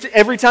every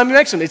time He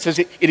makes them, it says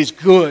it is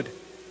good.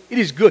 It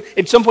is good.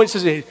 At some point it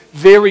says it is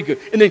very good.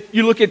 And then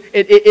you look at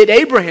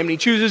Abraham, and He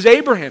chooses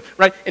Abraham,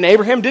 right? And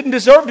Abraham didn't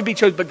deserve to be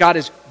chosen, but God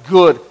is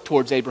good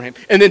towards Abraham.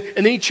 And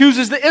then He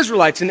chooses the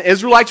Israelites, and the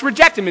Israelites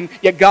reject Him, and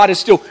yet God is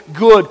still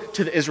good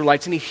to the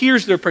Israelites, and He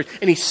hears their prayers,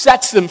 and He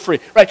sets them free,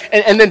 right?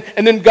 And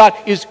then God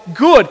is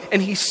good,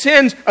 and He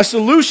sends a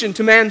solution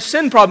to man's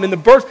sin problem in the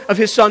birth of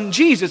His Son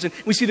Jesus, and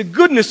we see the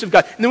goodness of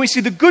God. And then we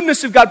see the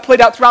goodness of God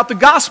played out throughout the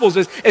Gospels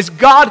as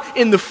God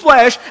in the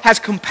flesh has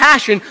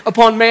compassion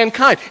upon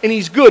mankind, and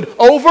He's good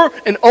over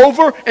and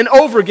over and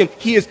over again.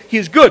 He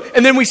is good.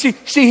 And then we see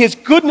His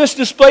goodness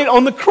displayed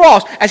on the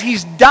cross as He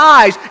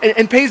dies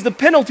and pays the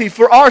penalty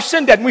for our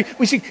sin debt. And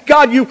we see,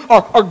 God, you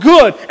are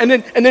good. And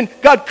then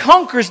God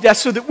conquers death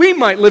so that we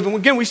might live. And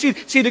again, we see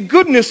the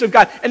goodness of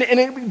God. And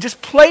it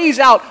just plays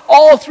out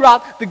all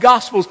throughout the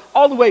Gospels,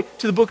 all the way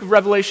to the book of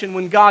Revelation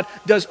when God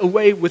does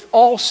away with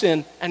all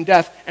sin and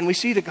death. And we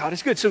see that God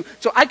is good. So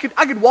I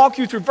could walk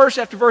you through verse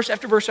after verse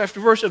after verse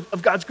after verse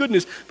of God's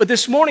goodness. But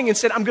this morning,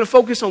 instead, I'm going to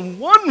focus on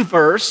one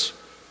verse.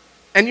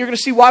 And you're going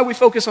to see why we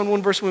focus on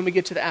one verse when we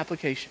get to the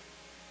application.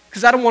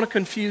 Because I don't want to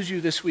confuse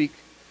you this week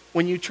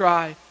when you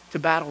try to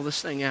battle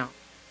this thing out.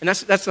 And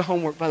that's the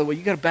homework, by the way.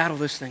 You got to battle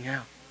this thing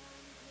out.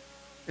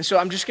 And so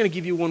I'm just going to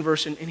give you one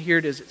verse, and here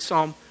it is. It's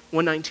Psalm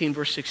 119,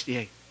 verse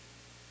 68.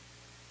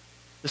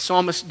 The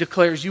psalmist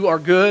declares, you are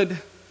good,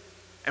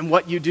 and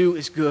what you do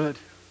is good.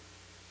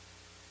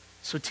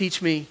 So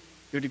teach me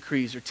your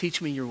decrees, or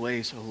teach me your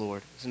ways, O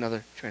Lord, is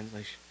another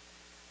translation.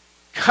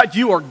 God,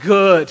 you are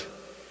good,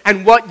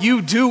 and what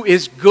you do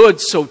is good,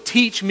 so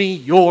teach me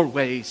your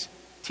ways.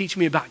 Teach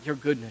me about your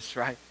goodness,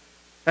 right?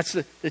 That's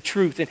the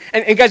truth.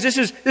 And guys, this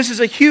is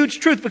a huge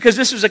truth because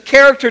this is a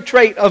character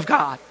trait of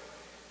God.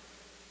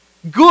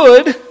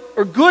 Good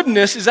or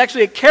goodness is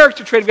actually a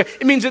character trait of God.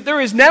 It means that there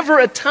is never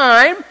a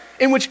time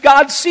in which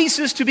God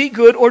ceases to be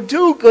good or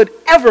do good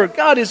ever.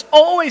 God is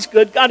always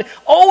good. God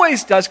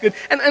always does good.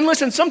 And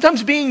listen,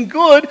 sometimes being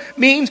good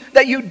means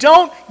that you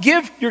don't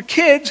give your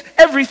kids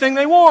everything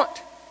they want.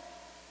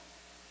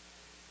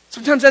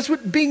 Sometimes that's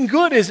what being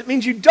good is. It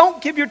means you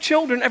don't give your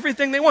children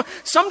everything they want.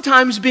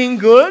 Sometimes being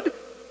good,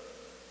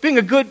 being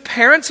a good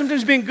parent,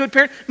 sometimes being a good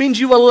parent means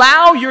you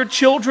allow your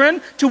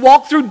children to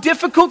walk through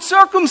difficult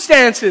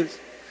circumstances.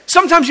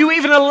 Sometimes you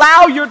even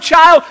allow your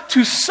child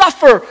to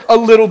suffer a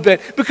little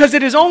bit, because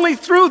it is only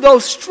through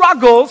those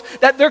struggles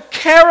that their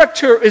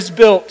character is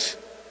built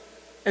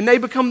and they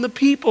become the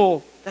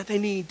people that they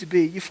need to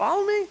be. You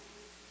follow me?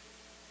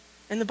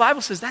 And the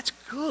Bible says that's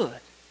good.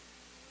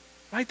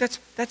 Right?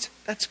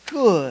 That's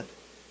good.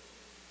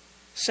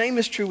 Same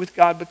is true with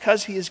God.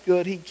 Because He is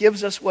good, He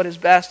gives us what is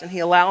best, and He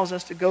allows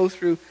us to go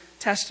through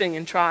testing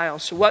and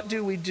trials. So what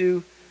do we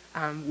do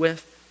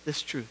with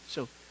this truth?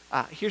 So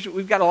here's what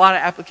we've got: a lot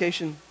of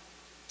application,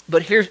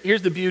 but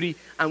here's the beauty.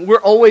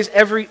 We're always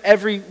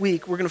every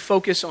week we're going to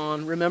focus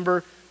on,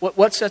 remember,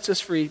 what sets us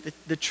free.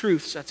 The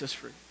truth sets us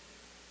free.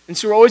 And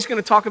so we're always going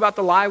to talk about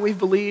the lie we've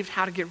believed,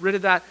 how to get rid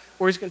of that.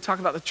 We're always going to talk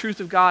about the truth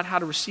of God, how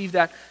to receive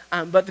that.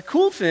 But the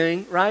cool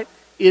thing, right,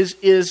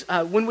 is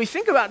when we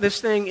think about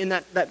this thing in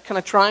that kind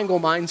of triangle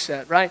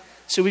mindset, right?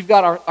 So we've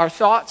got our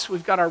thoughts,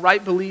 we've got our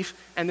right belief,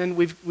 and then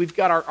we've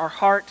got our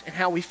heart and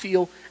how we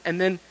feel,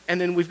 and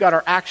then we've got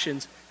our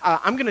actions.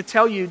 I'm going to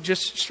tell you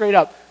just straight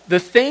up, the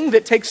thing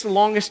that takes the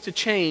longest to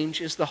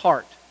change is the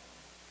heart.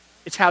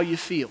 It's how you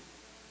feel.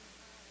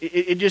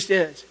 It just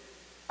is.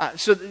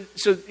 So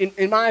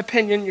in my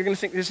opinion, you're going to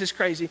think this is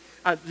crazy.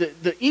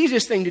 The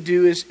easiest thing to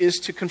do is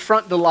to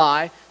confront the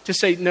lie, to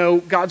say, no,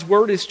 God's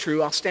word is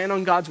true. I'll stand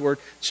on God's word.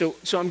 So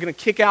I'm going to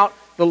kick out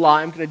the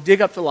lie. I'm going to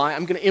dig up the lie.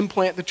 I'm going to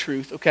implant the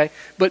truth, okay?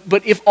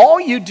 But if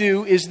all you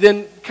do is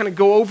then kind of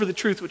go over the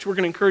truth, which we're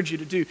going to encourage you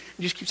to do, you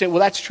just keep saying,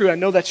 well, that's true. I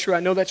know that's true. I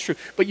know that's true.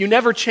 But you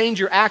never change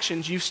your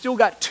actions. You've still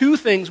got two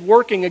things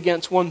working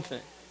against one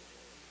thing.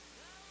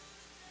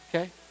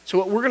 Okay? So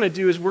what we're going to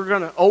do is we're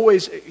going to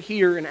always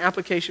hear an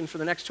application for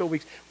the next 12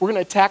 weeks. We're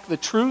going to attack the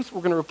truth.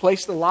 We're going to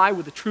replace the lie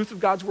with the truth of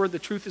God's word. The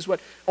truth is what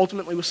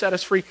ultimately will set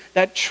us free.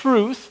 That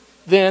truth,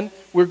 then,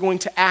 we're going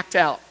to act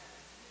out.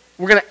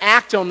 We're going to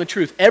act on the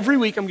truth. Every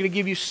week I'm going to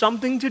give you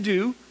something to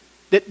do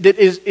that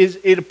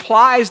it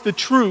applies the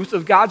truth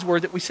of God's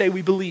word that we say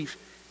we believe.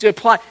 To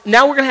apply.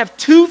 Now we're going to have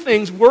two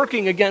things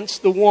working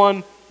against the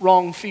one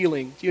wrong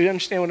feeling. Do you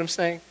understand what I'm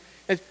saying?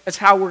 That's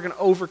how we're going to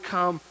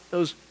overcome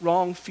those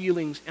wrong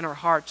feelings in our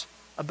hearts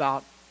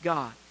about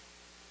God.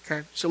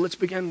 Okay? So let's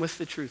begin with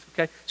the truth.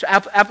 Okay? So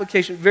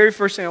application, very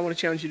first thing I want to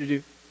challenge you to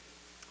do.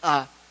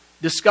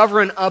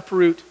 Discover and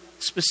uproot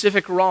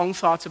specific wrong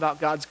thoughts about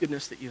God's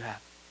goodness that you have.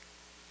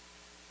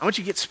 I want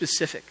you to get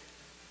specific.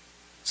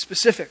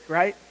 Specific,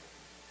 right?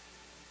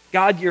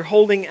 God, you're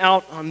holding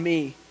out on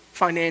me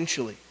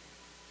financially.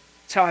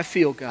 That's how I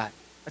feel, God.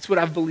 That's what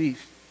I've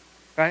believed.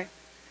 Right?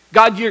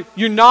 God,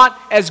 you're not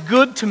as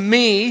good to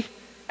me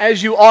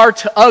as you are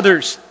to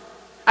others.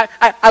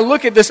 I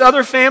look at this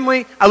other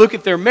family, I look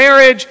at their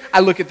marriage, I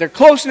look at their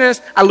closeness,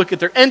 I look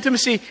at their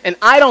intimacy, and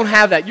I don't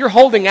have that. You're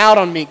holding out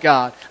on me,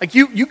 God. Like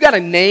you got a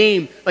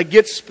name, like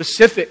get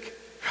specific,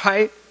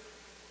 right?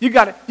 You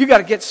got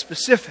to get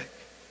specific.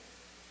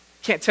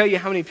 Can't tell you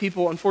how many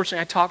people,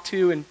 unfortunately, I talk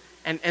to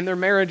and their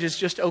marriage is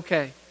just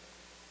okay.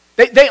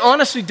 They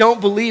honestly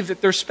don't believe that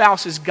their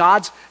spouse is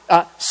God's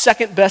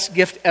second best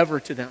gift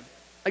ever to them.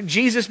 Like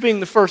Jesus being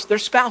the first, their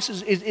spouse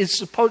is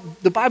supposed,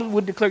 the Bible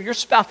would declare your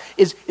spouse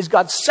is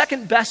God's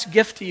second best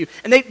gift to you.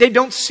 And they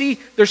don't see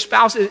their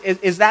spouse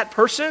as that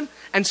person.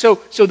 And so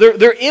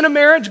they're in a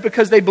marriage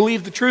because they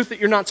believe the truth that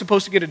you're not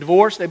supposed to get a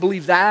divorce. They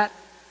believe that.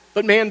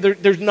 But man,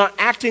 they're not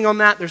acting on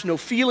that. There's no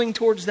feeling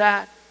towards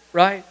that,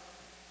 right?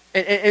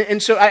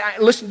 And so,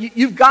 listen,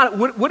 you've got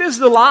it. What is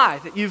the lie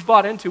that you've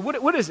bought into?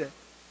 What is it?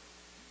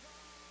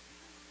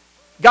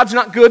 God's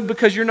not good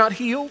because you're not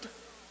healed?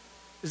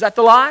 Is that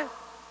the lie?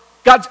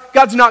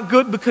 God's not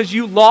good because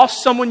you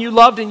lost someone you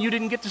loved and you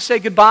didn't get to say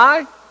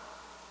goodbye?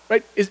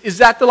 Right? Is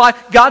that the lie?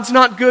 God's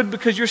not good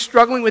because you're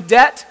struggling with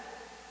debt?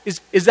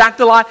 Is that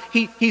the lie?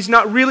 He's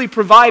not really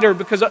provider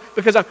because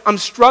I'm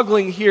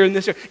struggling here in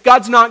this area.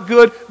 God's not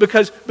good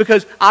because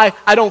I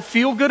don't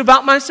feel good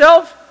about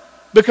myself?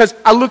 Because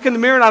I look in the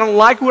mirror and I don't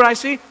like what I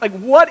see? Like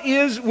what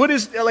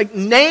is like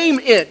name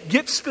it.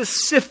 Get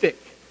specific.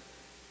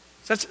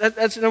 So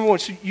that's number one.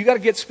 So you got to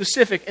get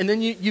specific, and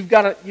then you've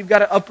got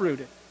to uproot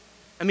it.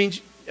 I mean,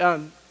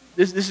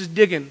 this is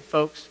digging,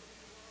 folks.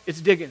 It's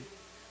digging.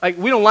 Like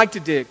we don't like to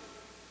dig.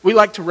 We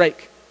like to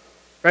rake.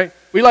 Right?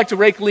 We like to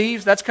rake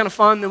leaves. That's kind of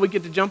fun. Then we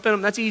get to jump in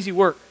them. That's easy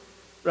work.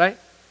 Right?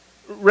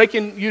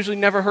 Raking usually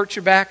never hurts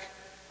your back.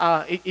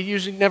 It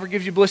usually never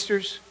gives you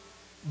blisters.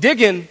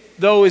 Digging,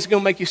 though, is going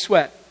to make you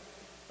sweat,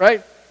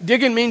 right?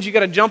 Digging means you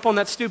got to jump on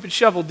that stupid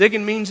shovel.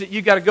 Digging means that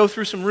you got to go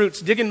through some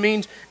roots. Digging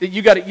means that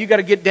you got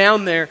to get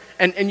down there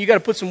and you got to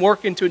put some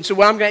work into it. And so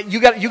you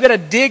got to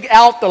dig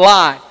out the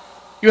lie.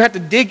 You have to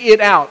dig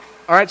it out.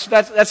 All right. So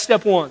that's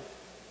step one.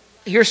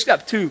 Here's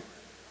step two.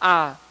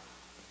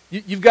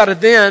 You've got to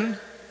then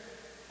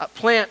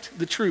plant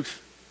the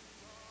truth.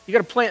 You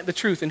got to plant the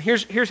truth, and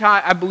here's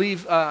how I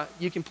believe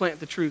you can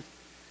plant the truth.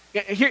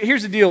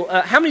 Here's the deal.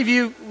 How many of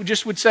you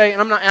just would say,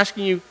 and I'm not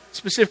asking you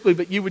specifically,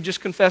 but you would just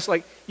confess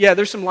like, yeah,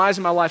 there's some lies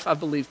in my life I've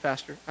believed,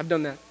 Pastor. I've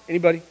done that.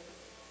 Anybody?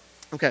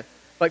 Okay.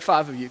 Like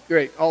 5 of you.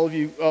 Great. All of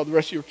you, the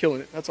rest of you are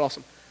killing it. That's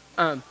awesome.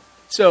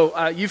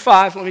 So you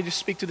 5, let me just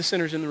speak to the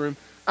sinners in the room.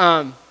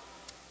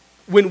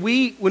 When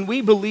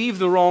we believe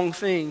the wrong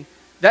thing,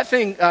 that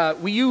thing,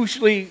 we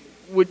usually,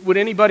 would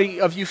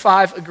anybody of you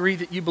 5 agree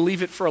that you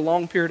believe it for a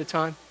long period of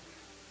time?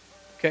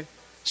 Okay.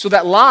 So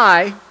that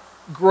lie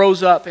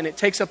grows up and it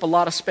takes up a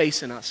lot of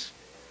space in us.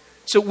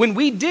 So when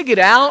we dig it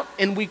out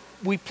and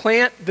we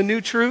plant the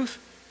new truth,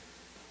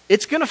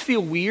 it's going to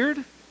feel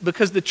weird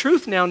because the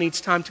truth now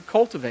needs time to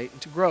cultivate and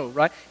to grow,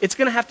 right? It's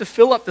going to have to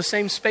fill up the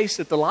same space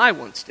that the lie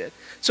once did.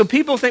 So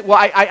people think, well,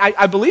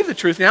 I believe the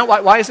truth now.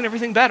 Why isn't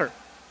everything better?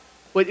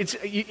 Well,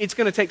 it's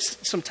going to take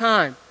some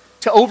time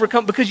to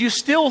overcome because you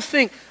still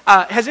think.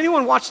 Has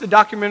anyone watched the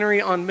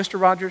documentary on Mr.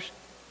 Rogers?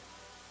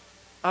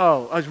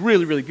 Oh, it was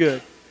really, really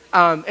good.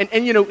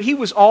 And you know, he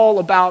was all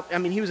about, I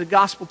mean, he was a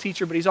gospel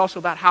teacher, but he's also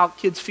about how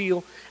kids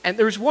feel. And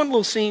there's one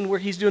little scene where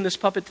he's doing this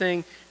puppet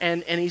thing,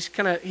 and he's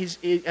kind of,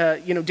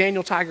 you know,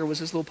 Daniel Tiger was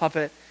his little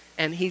puppet,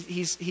 and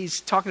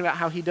he's talking about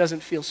how he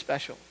doesn't feel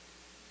special.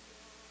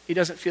 He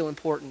doesn't feel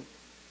important.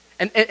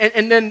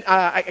 And then,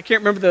 I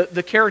can't remember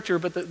the character,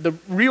 but the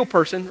real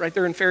person, right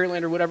there in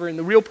Fairyland or whatever, and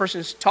the real person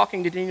is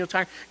talking to Daniel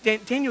Tiger.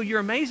 Daniel, you're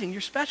amazing,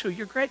 you're special,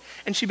 you're great.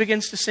 And she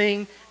begins to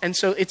sing, and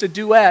so it's a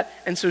duet,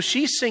 and so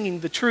she's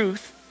singing the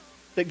truth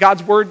that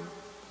God's word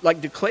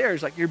like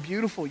declares, like you're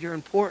beautiful, you're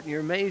important, you're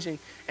amazing.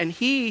 And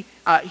he's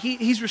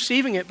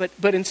receiving it,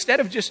 but instead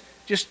of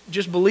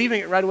just believing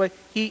it right away,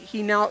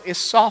 he now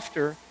is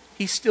softer.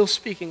 He's still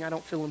speaking, I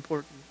don't feel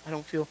important. I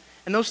don't feel,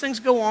 and those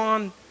things go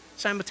on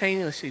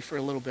simultaneously for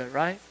a little bit,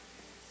 right?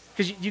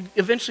 Because you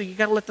eventually you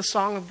got to let the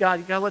song of God,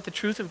 you got to let the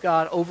truth of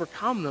God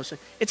overcome those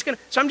things.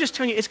 So I'm just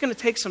telling you, it's going to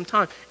take some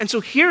time. And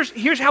so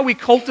here's how we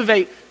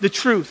cultivate the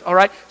truth, all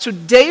right? So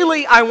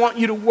daily I want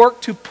you to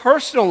work to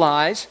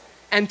personalize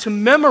and to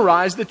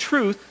memorize the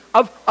truth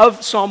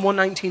of Psalm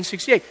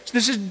 119:68. So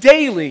this is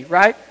daily,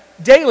 right?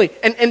 Daily.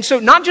 And so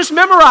not just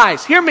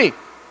memorize, hear me,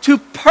 to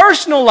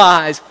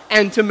personalize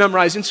and to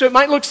memorize. And so it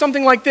might look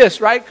something like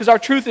this, right? Because our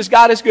truth is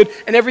God is good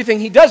and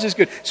everything He does is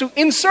good. So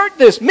insert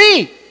this,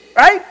 me,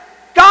 right?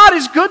 God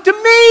is good to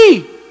me.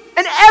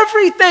 And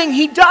everything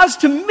He does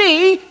to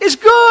me is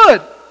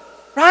good,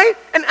 right?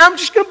 And I'm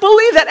just going to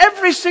believe that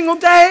every single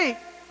day.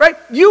 Right?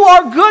 You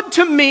are good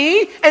to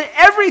me, and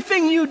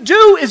everything you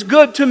do is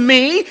good to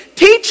me.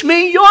 Teach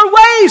me your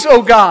ways,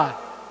 O God.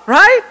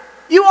 Right?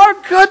 You are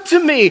good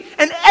to me,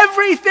 and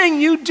everything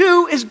you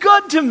do is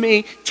good to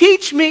me.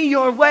 Teach me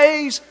your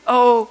ways,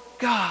 O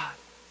God.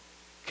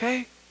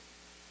 Okay?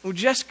 We're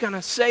just going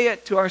to say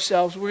it to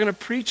ourselves. We're going to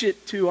preach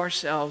it to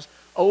ourselves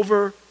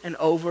over and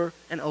over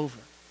and over.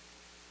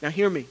 Now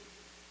hear me.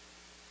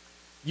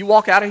 You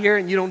walk out of here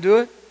and you don't do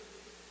it,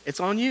 it's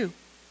on you.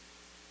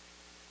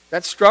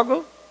 That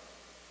struggle,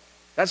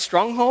 that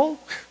stronghold,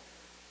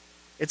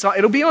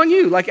 it'll be on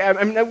you. Like, I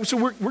mean, so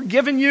we're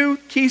giving you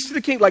keys to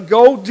the kingdom. Like,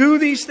 go do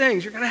these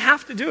things. You're going to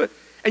have to do it.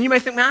 And you may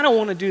think, man, I don't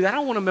want to do that. I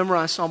don't want to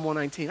memorize Psalm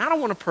 119. I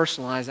don't want to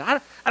personalize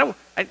it.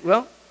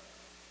 Well,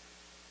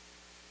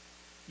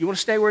 you want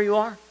to stay where you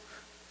are?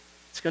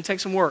 It's going to take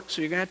some work.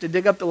 So you're going to have to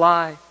dig up the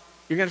lie.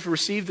 You're going to have to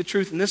receive the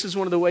truth. And this is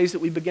one of the ways that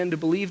we begin to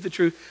believe the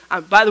truth.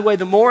 By the way,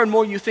 the more and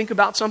more you think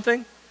about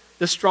something,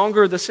 the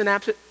stronger the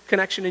synaptic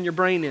connection in your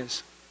brain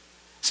is.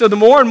 So the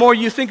more and more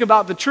you think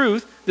about the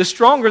truth, the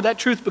stronger that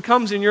truth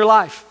becomes in your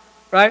life,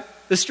 right?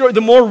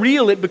 The more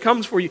real it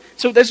becomes for you.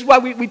 So this is why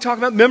we talk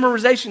about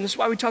memorization. This is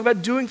why we talk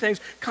about doing things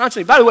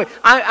constantly. By the way,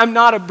 I'm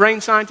not a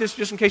brain scientist,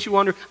 just in case you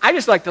wonder. I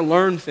just like to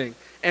learn things.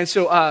 And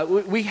so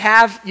we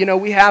have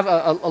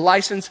a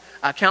licensed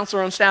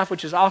counselor on staff,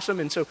 which is awesome.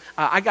 And so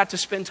I got to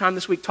spend time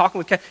this week talking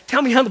with Kat.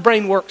 Tell me how the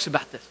brain works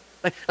about this.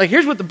 Like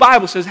here's what the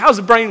Bible says. How's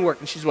the brain work?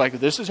 And she's like,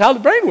 this is how the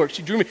brain works.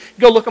 She drew me.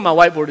 Go look on my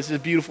whiteboard. It's this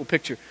beautiful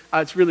picture.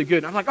 It's really good.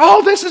 And I'm like,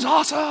 oh, this is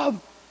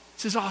awesome.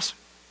 This is awesome.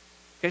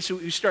 Okay, so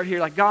we start here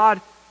like,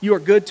 God, you are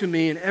good to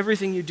me, and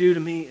everything you do to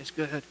me is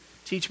good.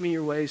 Teach me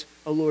your ways,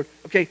 O Lord.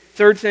 Okay,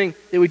 third thing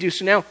that we do.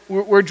 So now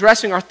we're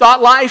addressing our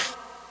thought life.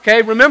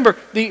 Okay, remember,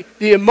 the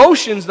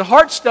emotions, the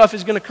heart stuff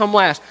is going to come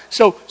last.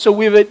 So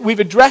we've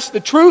addressed the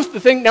truth, the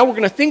thing. Now we're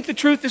going to think the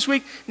truth this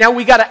week. Now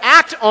we got to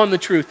act on the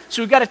truth.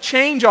 So we've got to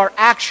change our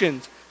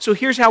actions. So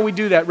here's how we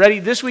do that. Ready?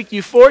 This week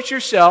you force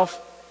yourself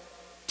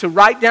to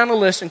write down a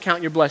list and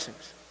count your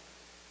blessings.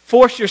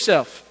 Force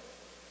yourself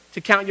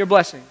to count your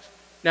blessings.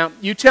 Now,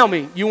 you tell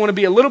me, you want to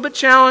be a little bit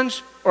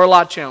challenged or a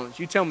lot challenged?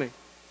 You tell me.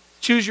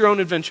 Choose your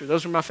own adventure.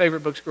 Those were my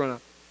favorite books growing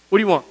up. What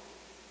do you want?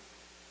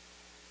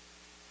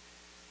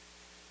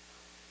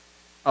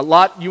 A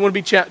lot, you want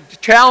to be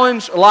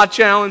challenged, a lot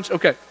challenged?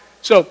 Okay.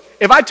 So,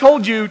 if I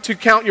told you to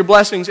count your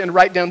blessings and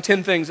write down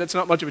 10 things, that's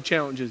not much of a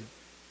challenge, is it?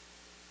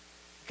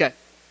 Okay.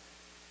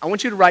 I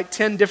want you to write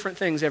 10 different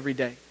things every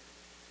day.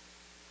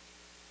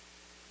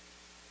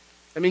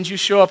 That means you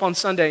show up on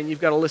Sunday and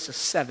you've got a list of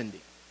 70.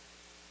 Is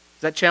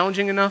that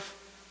challenging enough?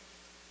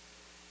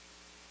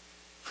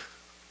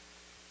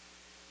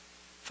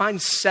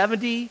 Find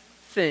 70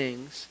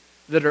 things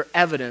that are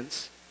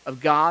evidence of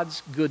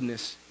God's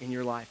goodness in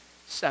your life.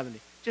 70.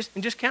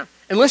 Just count.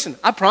 And listen,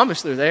 I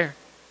promise they're there.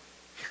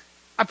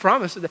 I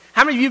promise they're there.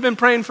 How many of you have been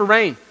praying for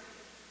rain?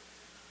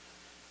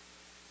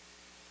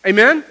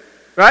 Amen?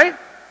 Right?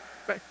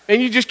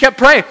 And you just kept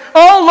praying,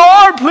 oh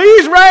Lord,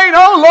 please rain,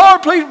 oh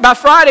Lord, please. By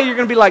Friday, you're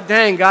going to be like,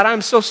 dang, God,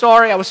 I'm so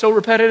sorry, I was so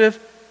repetitive.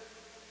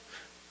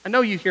 I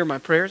know you hear my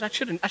prayers. I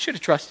should have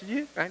trusted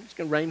you, right? It's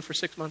going to rain for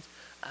 6 months.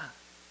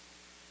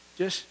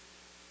 Just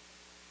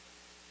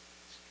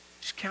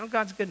count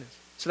God's goodness.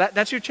 So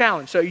that's your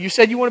challenge. So you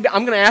said you want to be,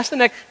 I'm going to ask the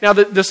next. Now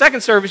the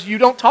second service, you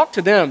don't talk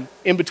to them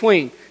in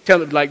between. Tell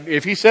them, like,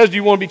 if he says, do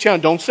you want to be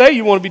challenged? Don't say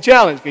you want to be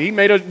challenged. He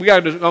made us, we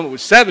got to come up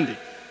with 70.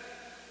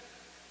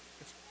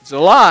 It's a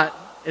lot.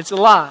 It's a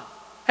lot.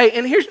 Hey,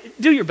 and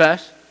do your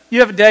best. You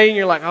have a day and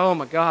you're like, oh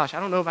my gosh, I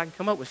don't know if I can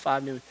come up with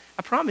 5 new.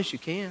 I promise you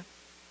can.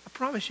 I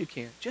promise you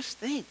can. Just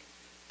think.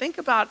 Think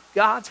about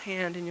God's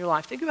hand in your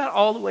life. Think about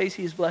all the ways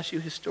He's blessed you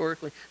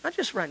historically. Not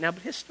just right now,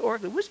 but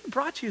historically. What's He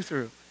brought you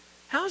through?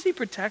 How has He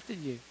protected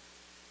you?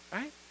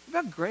 Right? What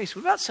about grace?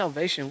 What about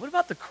salvation? What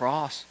about the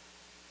cross?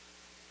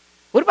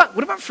 What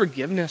about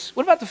forgiveness?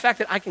 What about the fact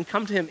that I can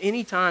come to Him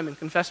anytime and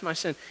confess my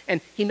sin?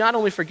 And He not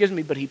only forgives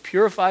me, but He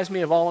purifies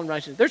me of all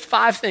unrighteousness. There's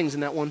 5 things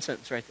in that one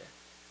sentence right there.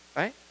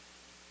 Right?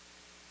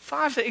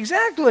 5 things.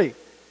 Exactly.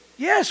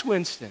 Yes,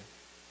 Winston.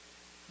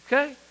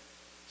 Okay?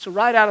 So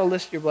write out a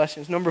list of your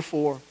blessings. Number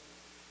 4.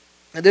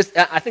 And this,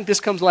 I think this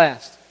comes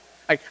last.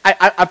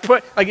 I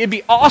put, it'd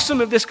be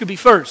awesome if this could be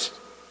first.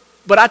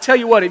 But I tell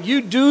you what, if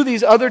you do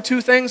these other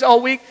 2 things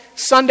all week,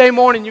 Sunday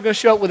morning you're going to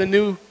show up with a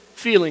new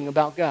feeling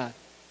about God.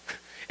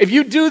 If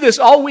you do this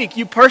all week,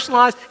 you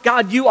personalize,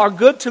 God, you are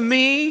good to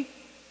me,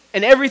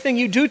 and everything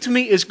you do to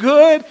me is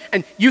good,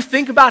 and you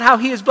think about how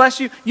He has blessed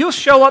you, you'll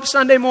show up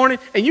Sunday morning,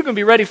 and you're going to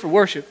be ready for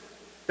worship.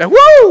 Like,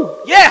 woo!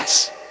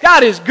 Yes!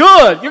 God is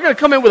good. You're going to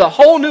come in with a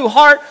whole new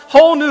heart,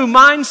 whole new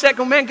mindset.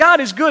 Go, man,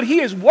 God is good.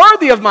 He is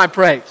worthy of my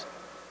praise.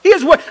 He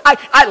is worthy.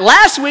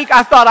 Last week,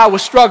 I thought I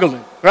was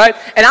struggling, right?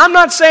 And I'm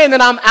not saying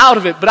that I'm out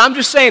of it, but I'm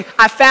just saying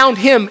I found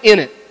Him in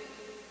it.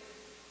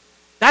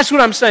 That's what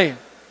I'm saying.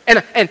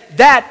 And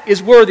that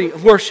is worthy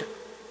of worship.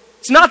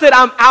 It's not that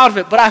I'm out of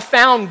it, but I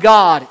found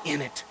God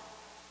in it.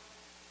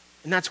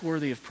 And that's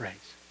worthy of praise.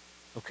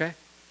 Okay?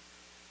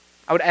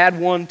 I would add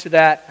one to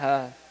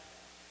that.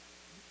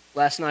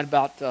 Last night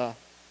about,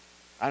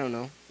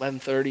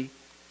 11:30.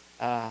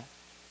 I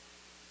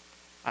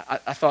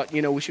thought,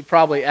 we should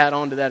probably add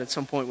on to that at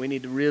some point. We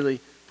need to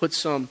really put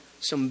some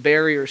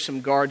barriers,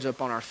 some guards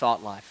up on our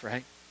thought life,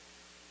 right?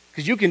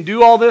 Because you can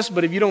do all this,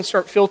 but if you don't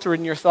start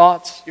filtering your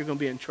thoughts, you're going to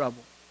be in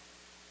trouble.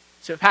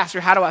 So, Pastor,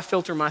 how do I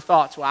filter my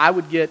thoughts? Well, I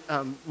would get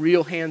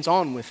real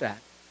hands-on with that,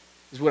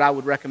 is what I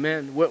would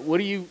recommend. What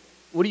do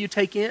you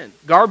take in?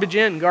 Garbage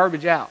in,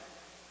 garbage out.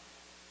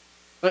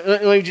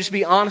 Let me just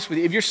be honest with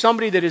you. If you're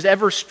somebody that has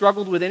ever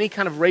struggled with any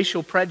kind of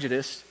racial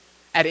prejudice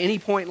at any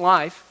point in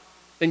life,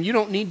 then you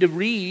don't need to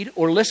read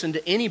or listen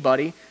to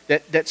anybody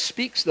that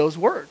speaks those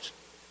words.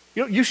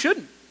 You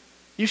shouldn't.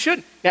 You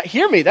shouldn't. Now,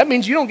 hear me. That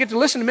means you don't get to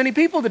listen to many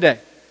people today,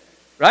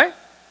 right?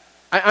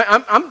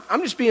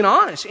 I'm just being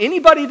honest.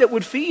 Anybody that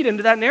would feed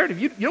into that narrative,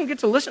 you don't get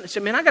to listen and say,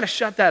 man, I got to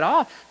shut that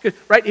off.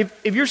 Right?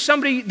 If you're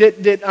somebody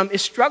that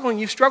is struggling,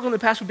 you've struggled in the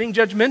past with being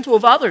judgmental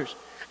of others,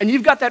 and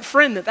you've got that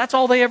friend that's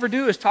all they ever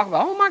do is talk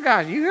about, oh my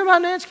gosh, you hear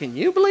about Nancy? Can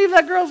you believe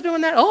that girl's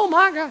doing that? Oh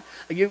my God.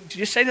 You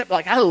just say that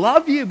like, I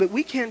love you, but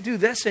we can't do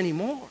this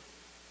anymore.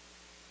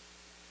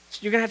 So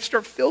you're going to have to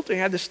start filtering,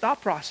 have this thought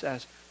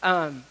process.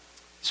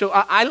 So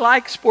I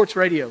like sports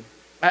radio.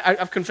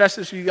 I've confessed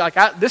this to you.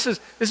 This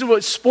is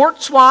what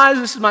sports-wise.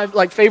 This is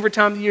my favorite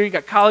time of the year. You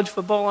got college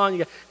football on. You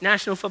got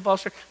national football.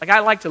 I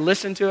like to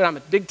listen to it. I'm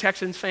a big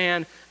Texans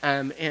fan,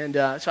 so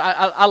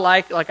I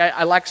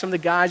like some of the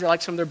guys. I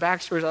like some of their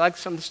backstories. I like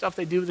some of the stuff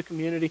they do with the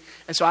community,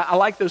 and so I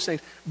like those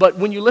things. But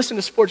when you listen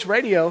to sports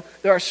radio,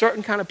 there are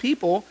certain kind of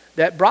people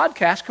that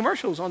broadcast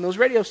commercials on those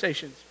radio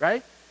stations,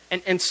 right?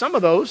 And some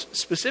of those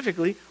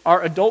specifically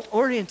are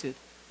adult-oriented,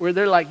 where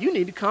they're like, you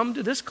need to come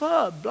to this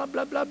club, blah,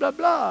 blah, blah, blah,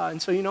 blah.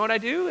 And so you know what I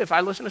do? If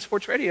I listen to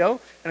sports radio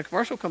and a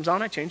commercial comes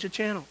on, I change the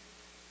channel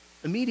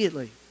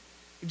immediately.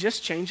 You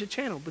just change the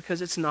channel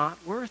because it's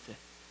not worth it.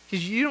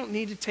 Because you don't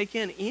need to take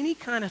in any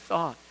kind of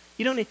thought.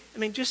 You don't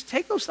need, just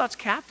take those thoughts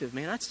captive,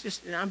 man.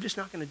 I'm just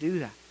not going to do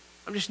that.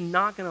 I'm just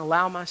not going to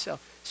allow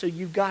myself. So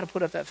you've got to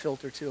put up that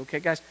filter too, okay,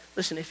 guys?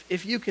 Listen,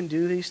 if you can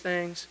do these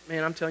things,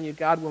 man, I'm telling you,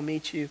 God will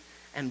meet you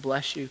and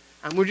bless you.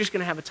 We're just going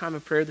to have a time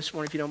of prayer this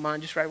morning, if you don't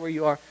mind, just right where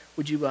you are.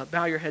 Would you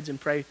bow your heads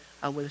and pray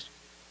with us?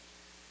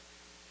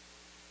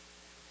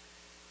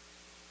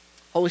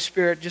 Holy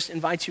Spirit, just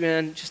invite you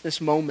in just this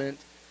moment,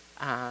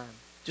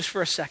 just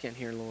for a second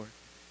here, Lord.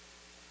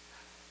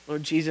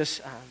 Lord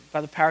Jesus,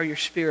 by the power of your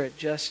Spirit,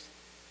 just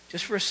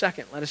for a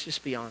second, let us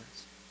just be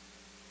honest.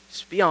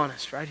 Just be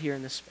honest right here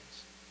in this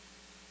space.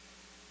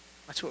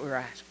 That's what we're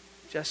asking.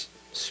 Just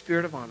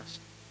spirit of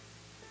honesty.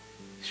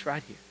 Just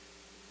right here.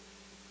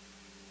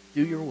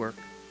 Do your work.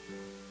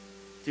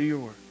 Do your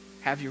work.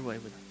 Have your way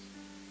with us.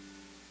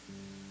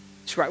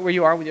 Just right where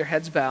you are with your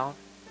heads bowed.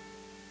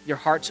 your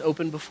hearts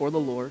open before the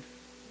Lord.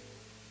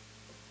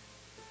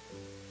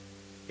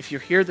 If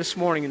you're here this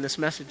morning and this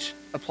message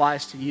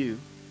applies to you,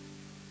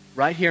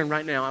 right here and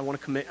right now, I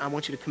want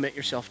you to commit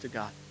yourself to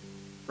God.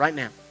 Right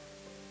now.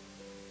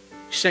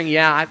 You're saying,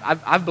 yeah,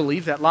 I've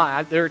believed that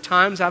lie. There are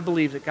times I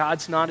believe that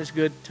God's not as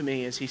good to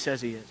me as He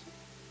says He is.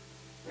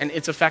 And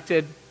it's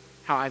affected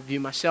how I view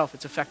myself.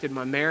 It's affected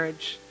my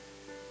marriage.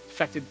 It's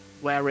affected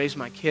the way I raise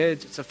my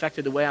kids. It's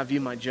affected the way I view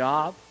my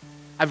job.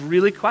 I've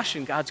really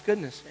questioned God's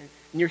goodness.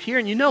 And you're here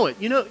and you know it.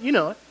 You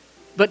know it.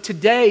 But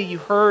today you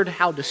heard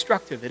how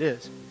destructive it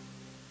is.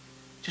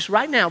 Just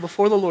right now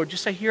before the Lord,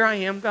 just say, here I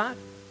am, God.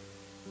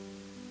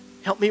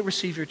 Help me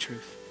receive your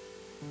truth.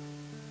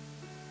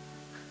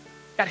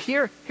 God,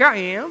 here I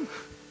am.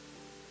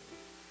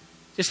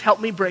 Just help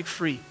me break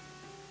free.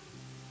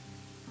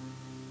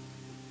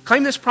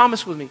 Claim this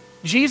promise with me.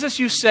 Jesus,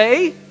 you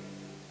say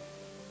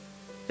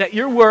that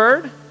your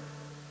word,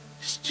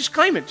 just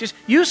claim it.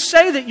 You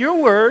say that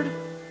your word,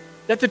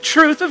 that the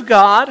truth of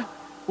God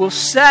will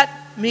set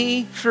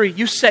me free.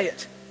 You say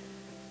it.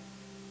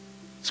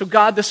 So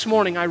God, this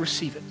morning I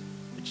receive it.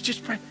 Would you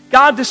just pray?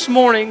 God, this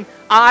morning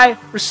I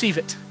receive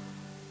it.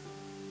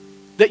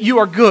 That you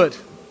are good.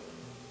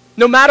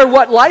 No matter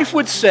what life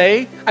would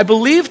say, I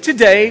believe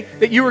today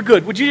that you are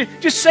good. Would you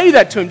just say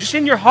that to Him? Just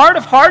in your heart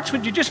of hearts,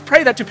 would you just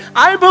pray that to Him?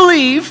 I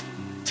believe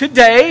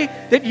today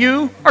that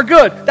you are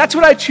good. That's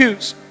what I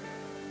choose.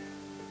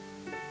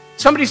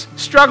 Somebody's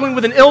struggling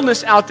with an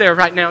illness out there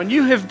right now, and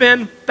you have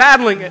been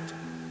battling it.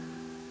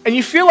 And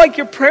you feel like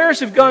your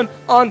prayers have gone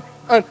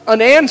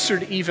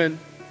unanswered even.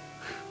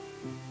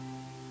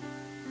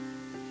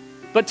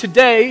 But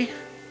today,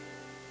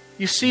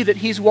 you see that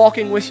He's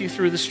walking with you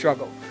through the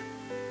struggle.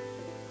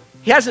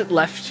 He hasn't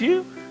left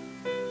you.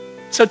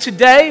 So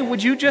today,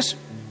 would you just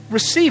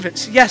receive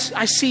it? Yes,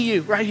 I see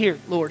you right here,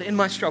 Lord, in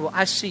my struggle.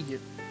 I see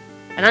you.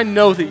 And I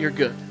know that you're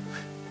good.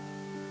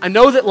 I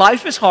know that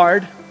life is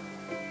hard,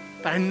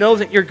 but I know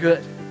that you're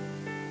good.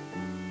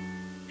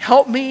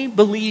 Help me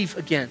believe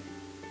again.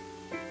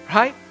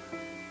 Right?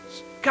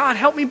 God,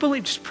 help me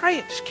believe. Just pray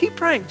it. Just keep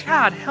praying.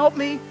 God, help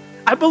me.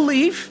 I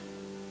believe,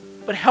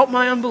 but help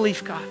my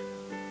unbelief, God.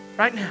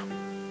 Right now.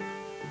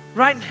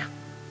 Right now.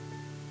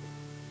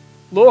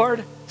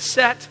 Lord,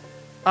 set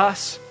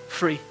us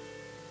free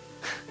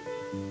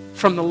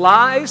from the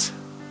lies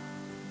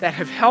that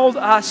have held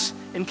us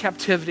in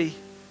captivity.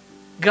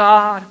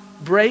 God,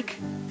 break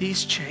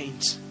these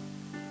chains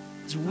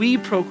as we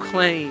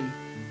proclaim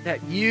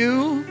that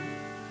you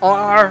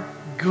are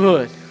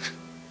good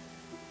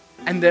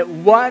and that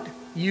what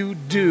you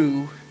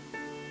do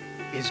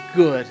is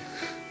good.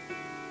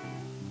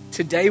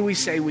 Today we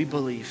say we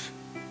believe.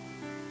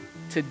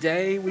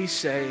 Today we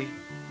say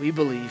we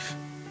believe.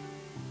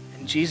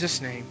 In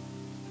Jesus' name,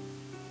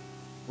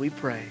 we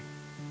pray.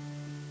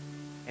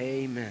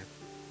 Amen.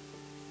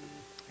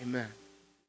 Amen.